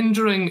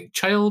 injuring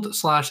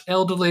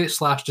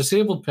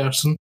child/elderly/disabled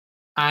person,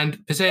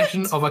 and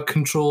possession of a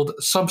controlled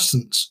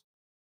substance.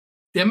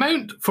 The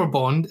amount for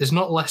bond is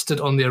not listed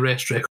on the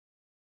arrest record.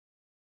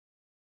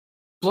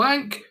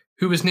 Blank,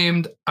 who was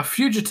named a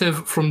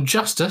fugitive from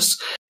justice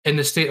in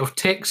the state of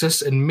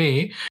Texas in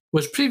May,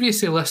 was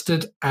previously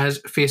listed as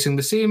facing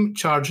the same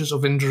charges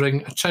of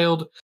injuring a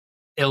child,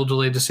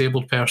 elderly,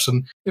 disabled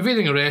person,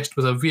 evading arrest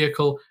with a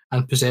vehicle,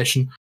 and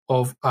possession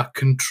of a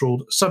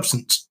controlled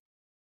substance.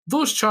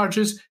 Those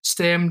charges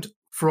stemmed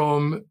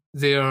from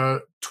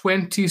their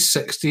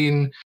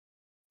 2016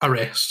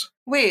 arrest.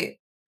 Wait,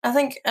 I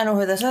think I know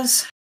who this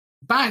is.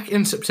 Back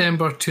in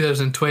September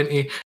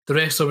 2020, the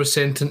wrestler was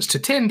sentenced to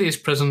 10 days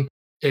prison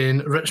in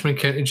Richmond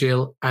County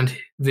Jail, and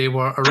they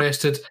were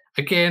arrested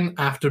again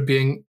after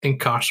being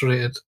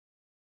incarcerated.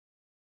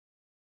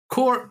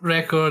 Court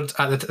records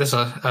at this is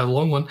a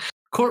long one.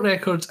 Court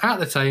records at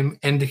the time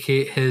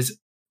indicate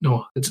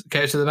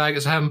get to the bag,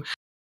 it's him.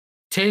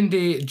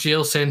 10-day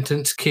jail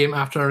sentence came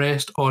after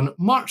arrest on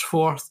March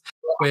 4th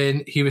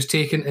when he was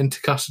taken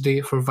into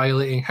custody for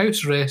violating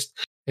house arrest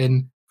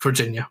in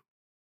Virginia.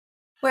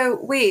 Well,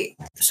 wait.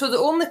 So the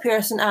only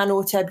person I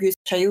know to abuse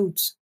a child,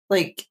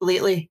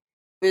 lately,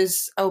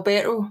 was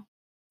Alberto.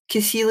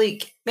 Because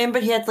he, remember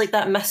he had,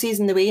 that missus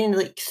in the way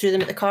and, threw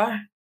them at the car?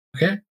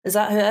 Okay. Is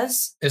that who it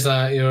is? Is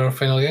that your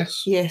final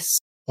guess? Yes.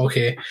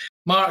 Okay.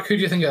 Mark, who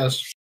do you think it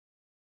is?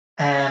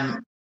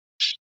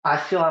 I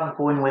feel I'm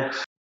going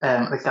with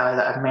the guy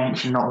that I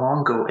mentioned not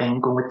long ago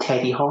and going with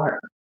Teddy Hart.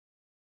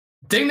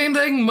 Ding, ding,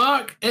 ding.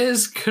 Mark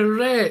is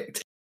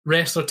correct.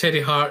 Wrestler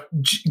Teddy Hart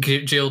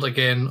jailed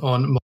again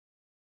on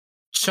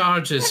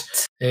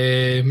charges.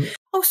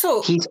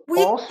 Also,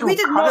 we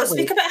did not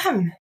speak about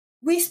him.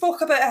 We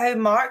spoke about how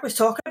Mark was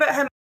talking about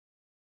him,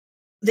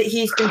 that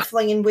he's been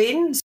flinging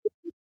wains.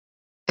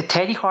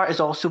 Teddy Hart is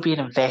also being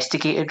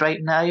investigated right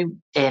now,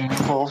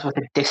 involved with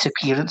the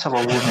disappearance of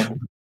a woman.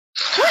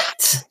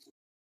 What?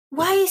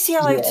 Why is he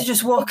allowed to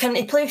just walk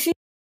into places?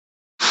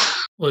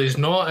 Well, he's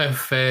not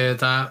if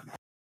that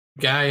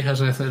guy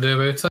has anything to do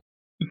about it.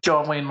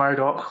 John Wayne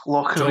Murdoch.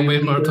 John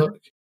Wayne Murdoch.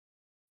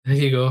 There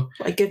you go.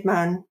 What a good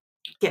man.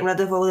 Getting rid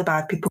of all the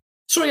bad people.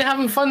 So are you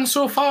having fun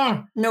so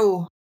far?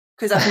 No,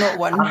 because I've not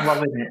won. I'm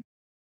loving it.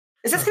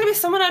 Is this going to be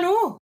someone I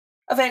know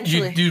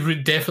eventually?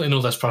 You definitely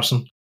know this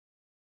person.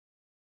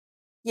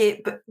 Yeah,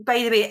 but by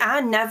the way, I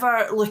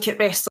never look at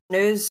wrestling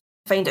news to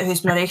find out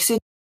who's been arrested.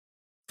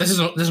 This is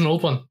an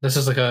old one. This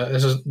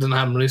didn't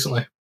happen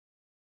recently.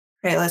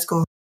 Right, let's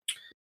go.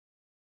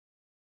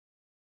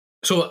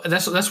 So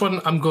this one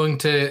I'm going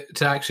to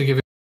actually give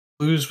you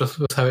clues with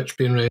how it's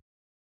being read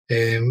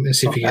and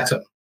see if you get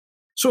it.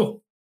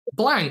 So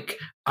Blank,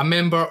 a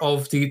member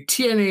of the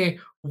TNA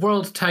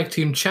World Tag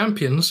Team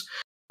Champions,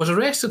 was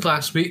arrested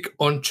last week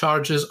on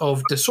charges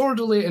of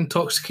disorderly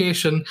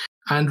intoxication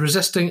and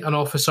resisting an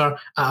officer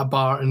at a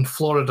bar in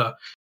Florida,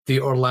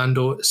 the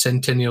Orlando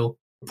Centennial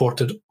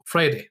reported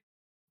Friday.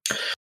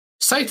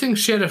 Citing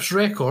sheriff's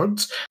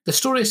records, the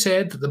story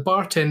said that the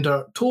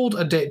bartender told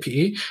a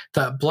deputy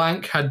that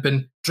Blank had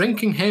been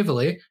drinking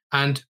heavily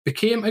and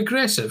became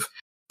aggressive,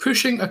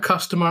 pushing a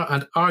customer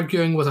and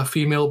arguing with a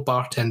female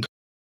bartender.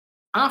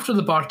 After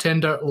the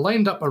bartender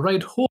lined up a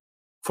ride home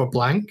for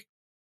Blank,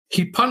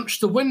 he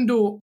punched the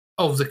window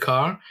of the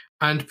car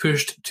and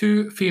pushed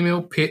two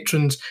female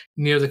patrons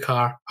near the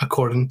car,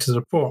 according to the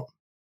report.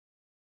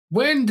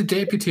 When the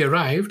deputy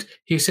arrived,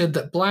 he said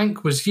that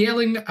Blank was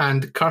yelling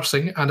and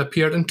cursing and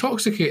appeared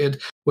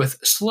intoxicated with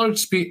slurred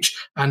speech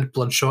and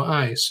bloodshot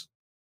eyes.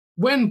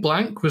 When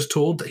Blank was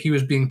told that he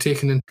was being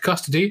taken into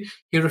custody,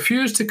 he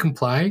refused to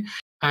comply,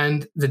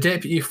 and the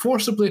deputy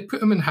forcibly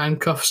put him in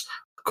handcuffs,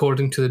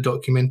 according to the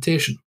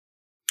documentation.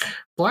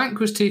 Blank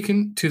was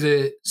taken to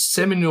the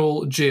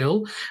Seminole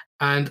jail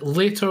and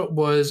later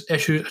was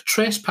issued a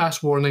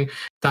trespass warning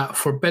that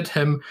forbid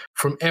him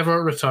from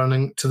ever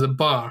returning to the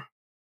bar.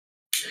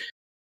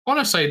 On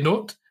a side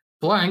note,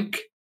 Blank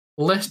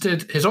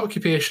listed his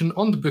occupation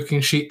on the booking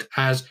sheet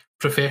as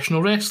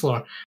professional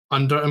wrestler.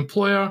 Under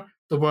employer,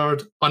 the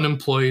word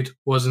unemployed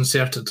was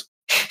inserted.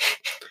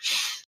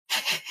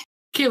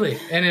 Kaylee,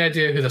 any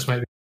idea who this might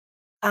be?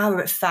 I'm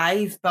at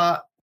 5,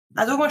 but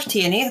I don't watch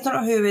TNA. I don't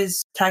know who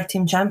is tag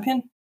team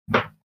champion.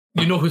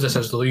 You know who this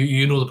is, though.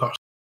 You know the person.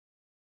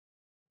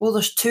 Well,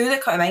 there's 2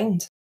 that come to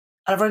mind.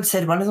 I've already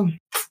said one of them.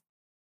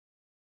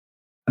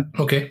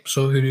 Okay,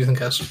 so who do you think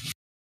it is?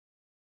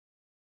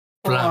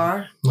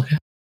 Or okay.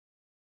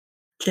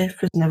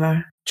 Jeff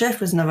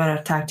was never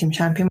a tag team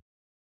champion. I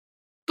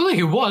don't think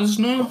he was,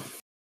 no.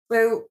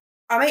 Well,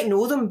 I might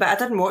know them, but I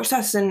didn't watch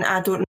this and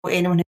I don't know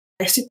anyone who's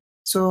interested,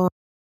 so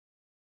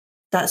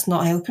that's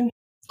not helping.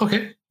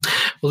 Okay,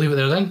 we'll leave it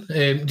there then.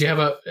 Do you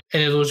have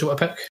any of those you want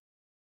to pick?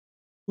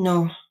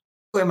 No.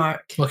 Go to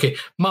Mark. Okay,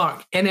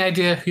 Mark, any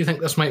idea who you think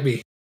this might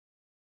be?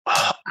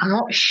 I'm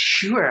not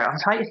sure. I'm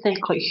trying to think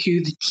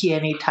who the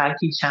TNA Tag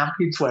Team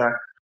Champions were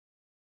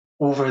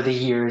over the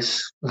years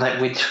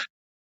that would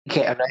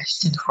get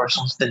arrested for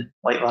something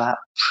like that.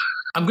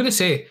 I'm going to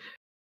say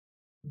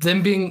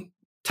them being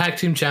tag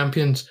team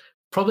champions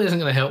probably isn't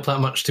going to help that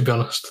much, to be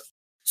honest.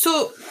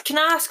 So, can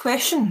I ask a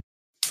question?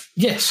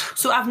 Yes.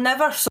 So, I've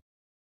never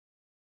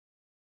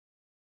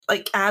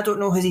I don't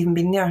know who's even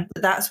been there.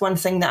 That's one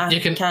thing that I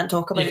can't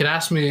talk about. You can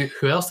ask me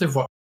who else they've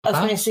worked with. I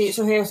was going to say,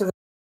 so who else have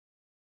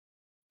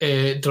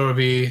they?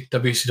 Derby,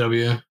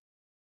 WCW,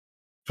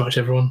 pretty much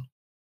everyone.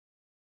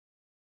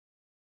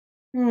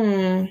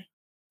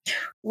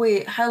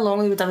 Wait, how long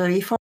were they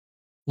WWE for?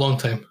 Long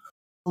time.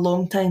 A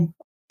long time.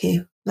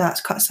 Okay,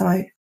 that cuts them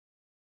out.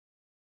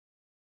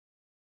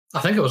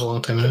 I think it was a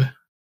long time anyway.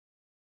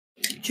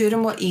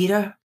 During what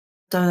era?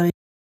 WWE?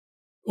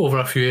 Over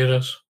a few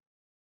eras.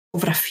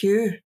 Over a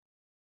few?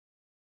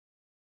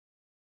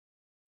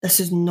 This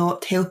is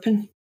not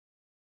helping.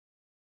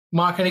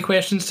 Mark, any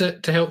questions to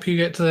help you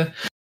get to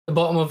the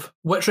bottom of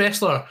which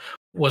wrestler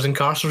was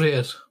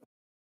incarcerated?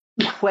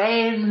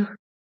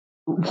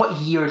 What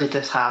year did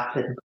this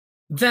happen?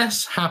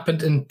 This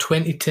happened in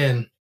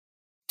 2010.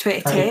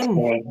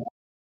 2010?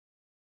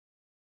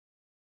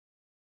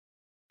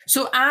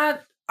 So I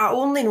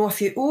only know a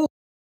few. Oh,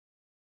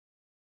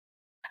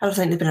 I don't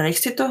think they've been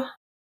arrested though.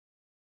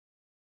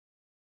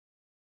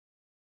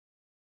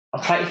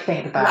 I'm trying to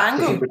think back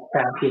to who were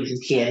champions in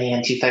TNA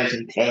in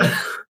 2010.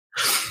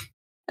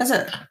 Is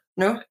it?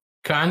 No?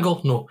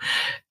 Angle? No.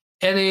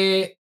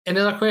 Any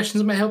other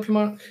questions that might help you,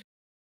 Mark?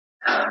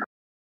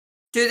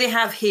 Do they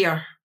have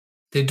hair?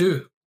 They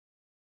do.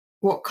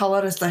 What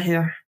colour is their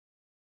hair?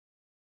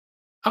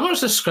 I'm not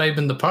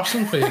describing the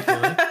person for you.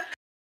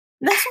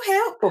 This will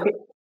help. Okay.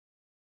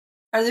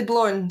 Are they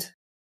blonde?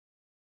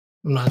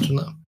 I'm not answering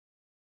that.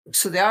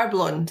 So they are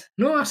blonde?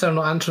 No, I said I'm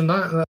not answering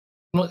that.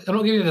 I'm not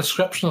giving you a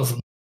description of them.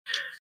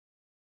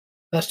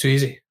 That's too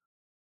easy.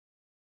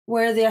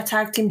 Were they a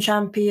tag team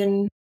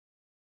champion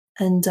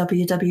in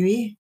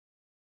WWE?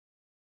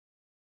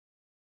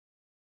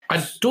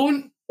 I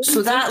don't.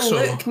 So that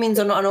look means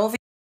they're not an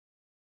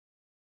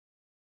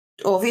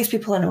obvious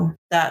people. I know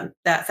that.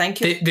 Thank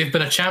you. They've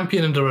been a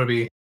champion in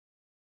WWE.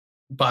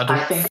 but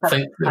I think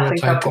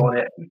I've got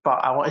it.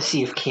 But I want to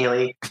see if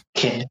Kaylee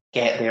can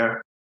get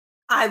there.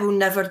 I will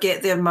never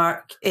get there,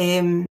 Mark.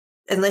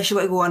 Unless you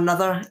want to go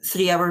another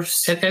 3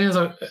 hours. Any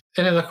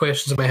other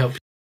questions that might help you?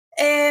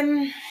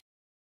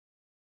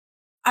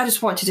 I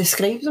just want to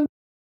describe them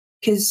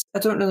because I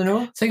don't really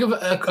know. Think of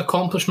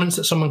accomplishments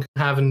that someone can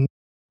have in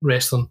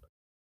wrestling.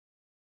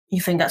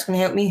 You think that's going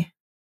to help me?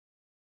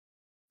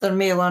 They're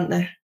male, aren't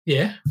they?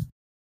 Yeah.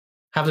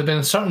 Have they been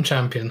a certain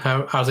champion?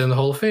 How are they in the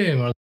Hall of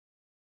Fame? Or...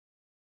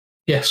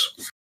 Yes.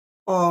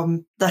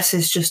 This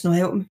is just not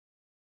helping.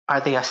 Are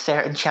they a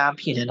certain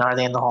champion and are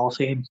they in the Hall of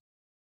Fame?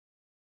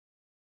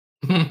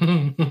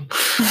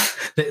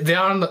 they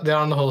are in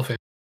the Hall of Fame.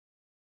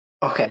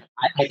 Okay,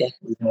 I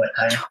definitely know it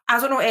now. I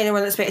don't know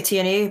anyone that's been to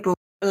TNA, but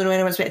I don't know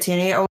anyone that's been to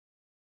TNA.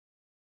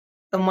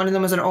 And one of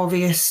them was an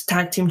obvious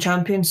tag team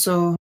champion,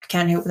 so I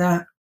can't help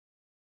that.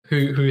 Who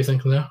are you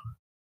thinking there?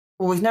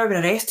 Well, he's never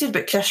been arrested,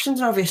 but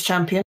Christian's an obvious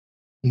champion.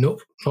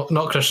 Nope,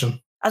 not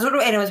Christian. I don't know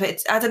anyone's been.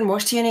 I didn't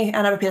watch TNA.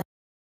 I never paid.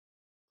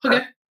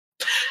 Okay.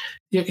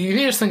 You need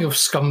to just think of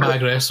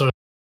scumbag wrestler.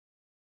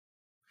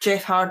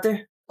 Jeff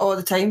Hardy all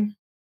the time.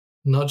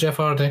 Not Jeff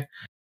Hardy.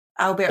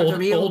 Alberto Del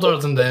Rio. Older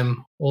than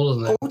them.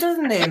 Older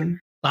than them.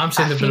 I'm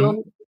saying they've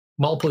been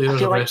multiple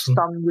years of wrestling.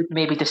 Some would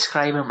maybe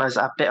describe him as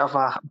a bit of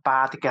a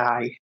bad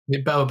guy. A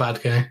bit of a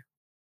bad guy.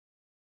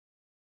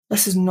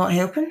 This is not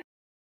helping.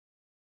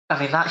 I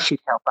mean, that should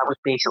help. That was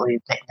basically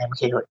nickname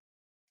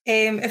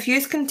Kaylee. If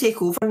you can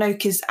take over now,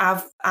 because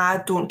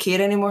I don't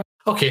care anymore.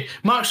 Okay,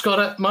 Mark's got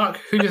it. Mark,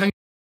 who do you think?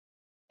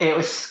 It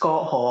was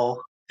Scott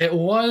Hall. It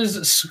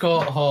was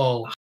Scott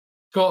Hall.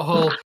 Scott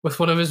Hall with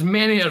one of his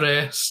many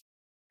arrests.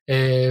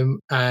 You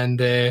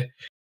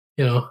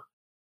know.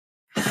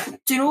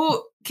 Do you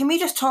know, can we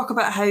just talk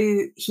about how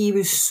he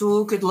was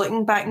so good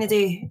looking back in the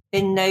day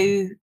and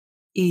now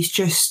he's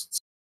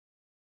just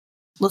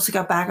looks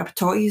like a bag of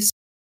toys?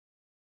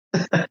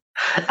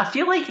 I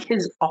feel like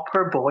his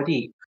upper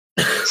body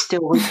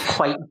still looks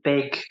quite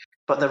big,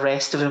 but the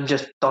rest of him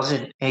just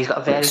doesn't. He's got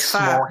a very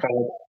small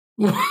head.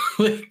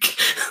 like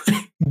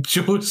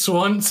Joe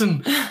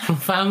Swanson from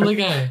Family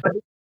Guy.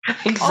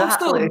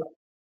 Exactly. Also,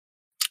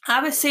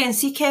 I was saying,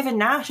 see Kevin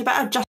Nash, a bit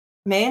of just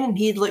men and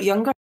he'd look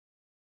younger.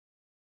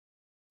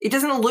 He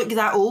doesn't look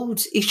that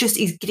old. It's just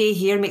his grey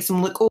hair makes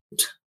him look old.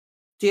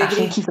 Do you agree? I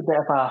think he's a bit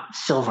of a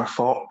silver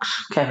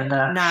fox, Kevin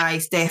Nash. Nah,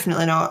 he's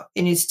definitely not.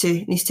 He needs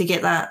to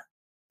get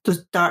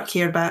those dark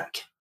hair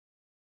back.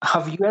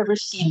 Have you ever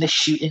seen the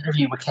shoot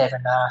interview with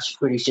Kevin Nash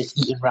where he's just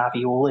eating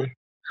ravioli?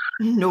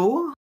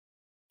 No.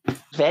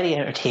 Very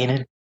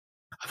entertaining.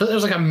 I think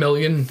there's like 1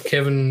 million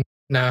Kevin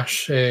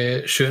Nash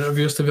shoot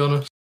interviews, to be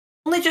honest.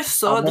 Only just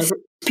saw the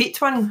Pete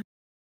one.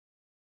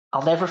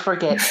 I'll never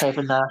forget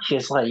Kevin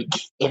Nash's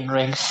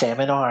in-ring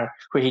seminar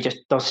where he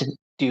just doesn't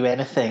do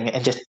anything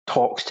and just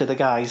talks to the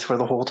guys for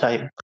the whole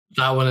time.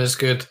 That one is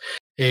good.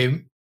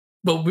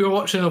 Well, we were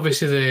watching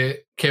obviously the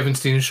Kevin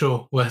Steen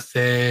show with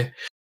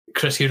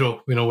Chris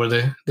Hero, where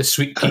the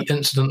Sweet Pete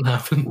incident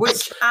happened.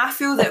 Which I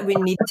feel that we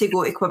need to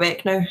go to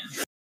Quebec now.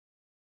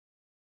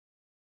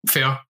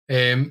 Fair.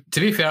 To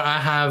be fair, I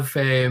have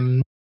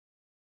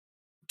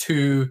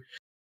 2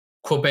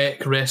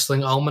 Quebec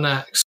wrestling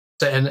almanacs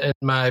sitting in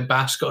my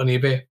basket on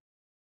eBay.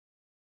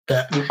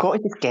 You've got to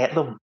just get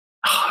them.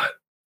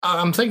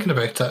 I'm thinking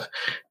about it. I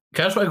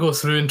just want to go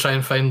through and try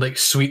and find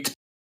Sweet,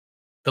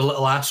 the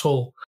little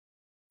asshole.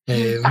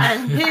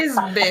 And his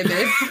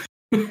baby.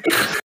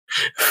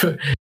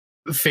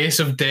 Face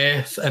of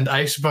Death and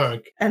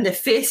Iceberg. And the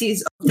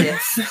faces of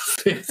death.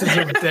 Faces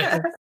of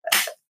Death.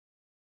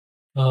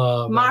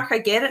 Oh, Mark, I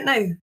get it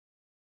now.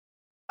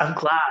 I'm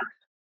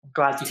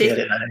glad you get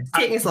it now.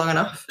 Taking us long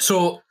enough.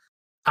 So,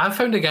 I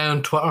found a guy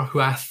on Twitter who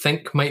I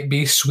think might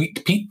be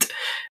Sweet Pete.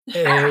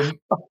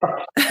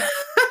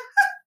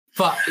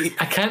 But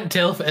I can't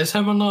tell if it is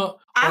him or not.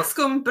 Ask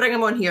him, bring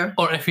him on here.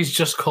 Or if he's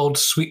just called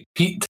Sweet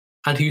Pete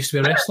and he used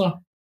to be a wrestler.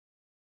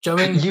 Do you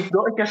know what I mean? You've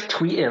got to just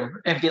tweet him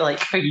and be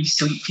like, are you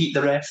Sweet Pete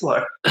the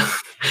wrestler?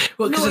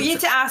 Well, no, you need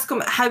to ask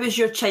him, how is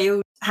your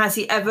child? Has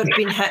he ever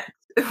been hit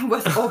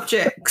with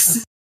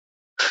objects?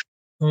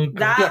 Okay.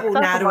 That will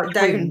narrow it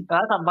down.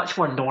 That's a much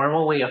more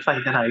normal way of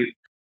finding out.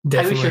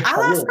 Definitely.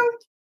 I'll ask him.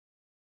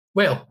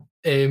 Well,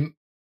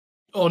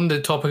 on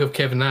the topic of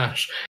Kevin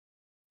Nash,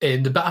 the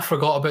bit I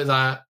forgot about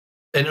that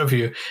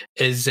interview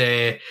is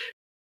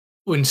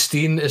when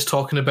Steen is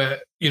talking about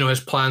his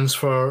plans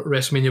for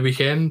WrestleMania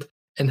weekend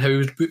and how he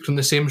was booked on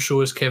the same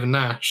show as Kevin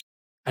Nash,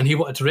 and he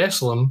wanted to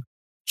wrestle him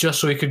just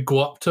so he could go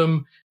up to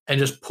him and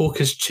just poke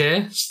his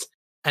chest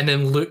and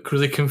then look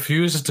really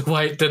confused as to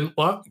why it didn't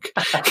work.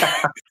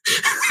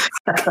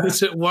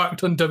 Because it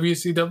worked on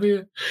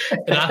WCW.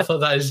 And I thought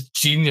that is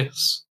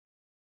genius.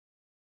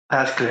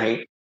 That's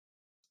great.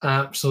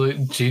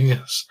 Absolute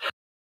genius.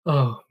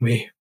 Oh,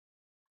 me.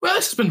 Well,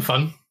 this has been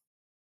fun.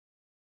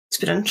 It's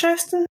been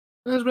interesting.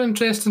 It's been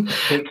interesting.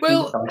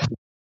 Well,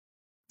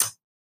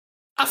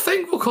 I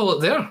think we'll call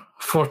it there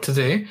for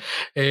today.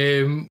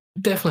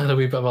 Definitely had a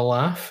wee bit of a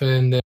laugh,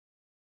 and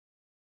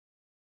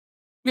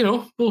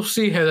we'll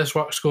see how this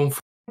works going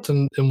forward.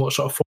 and what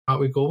sort of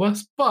format we go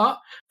with. But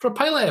for a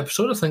pilot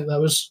episode, I think that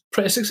was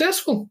pretty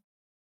successful.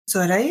 It's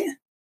all right.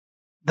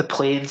 The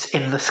plane's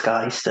in the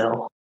sky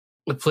still.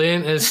 The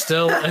plane is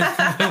still in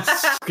the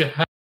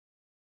sky.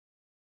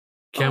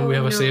 Can we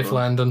have a safe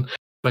landing?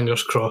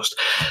 Fingers crossed.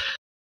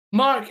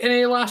 Mark,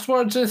 any last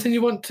words? Anything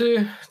you want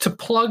to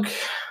plug?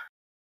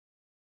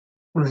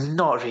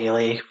 Not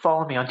really.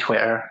 Follow me on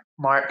Twitter.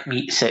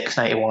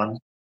 MarkMeat691.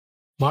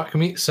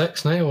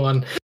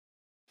 MarkMeat691.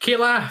 Kate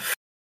Laugh.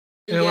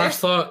 Any last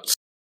thoughts?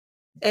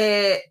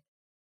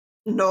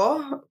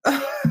 No.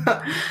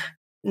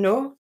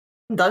 No.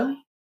 I'm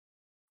done.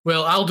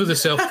 Well, I'll do the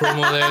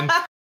self-promo then.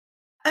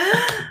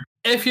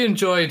 If you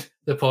enjoyed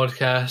the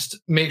podcast,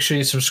 make sure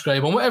you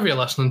subscribe on whatever you're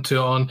listening to it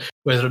on,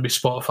 whether it be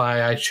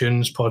Spotify,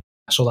 iTunes,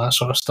 podcasts, all that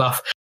sort of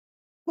stuff.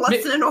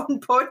 Listening on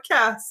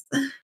podcasts.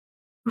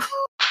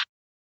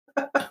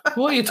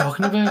 What are you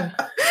talking about?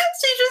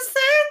 She just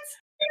said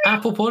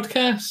Apple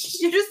Podcasts.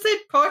 You just said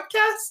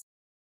podcast.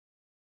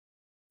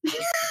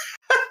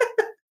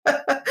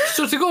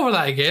 So to go over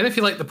that again, if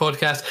you like the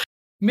podcast,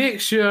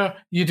 make sure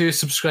you do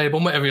subscribe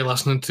on whatever you're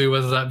listening to,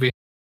 whether that be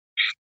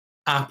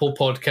Apple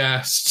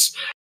Podcasts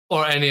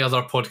or any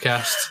other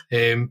podcast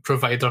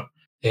provider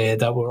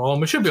that we're on.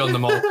 We should be on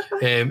them all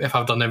if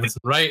I've done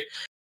everything right.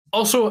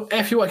 Also,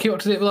 if you want to keep up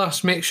to date with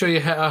us, make sure you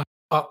hit us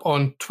up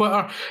on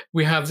Twitter.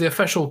 We have the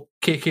official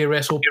KK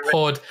Wrestle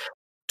Pod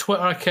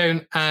Twitter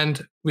account,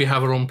 and we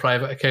have our own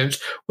private accounts,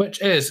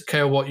 which is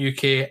Kyle Watt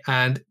UK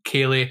and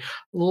Kaylee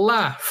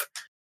Laugh.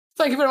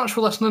 Thank you very much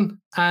for listening,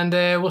 and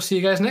we'll see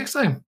you guys next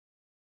time.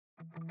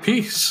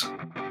 Peace.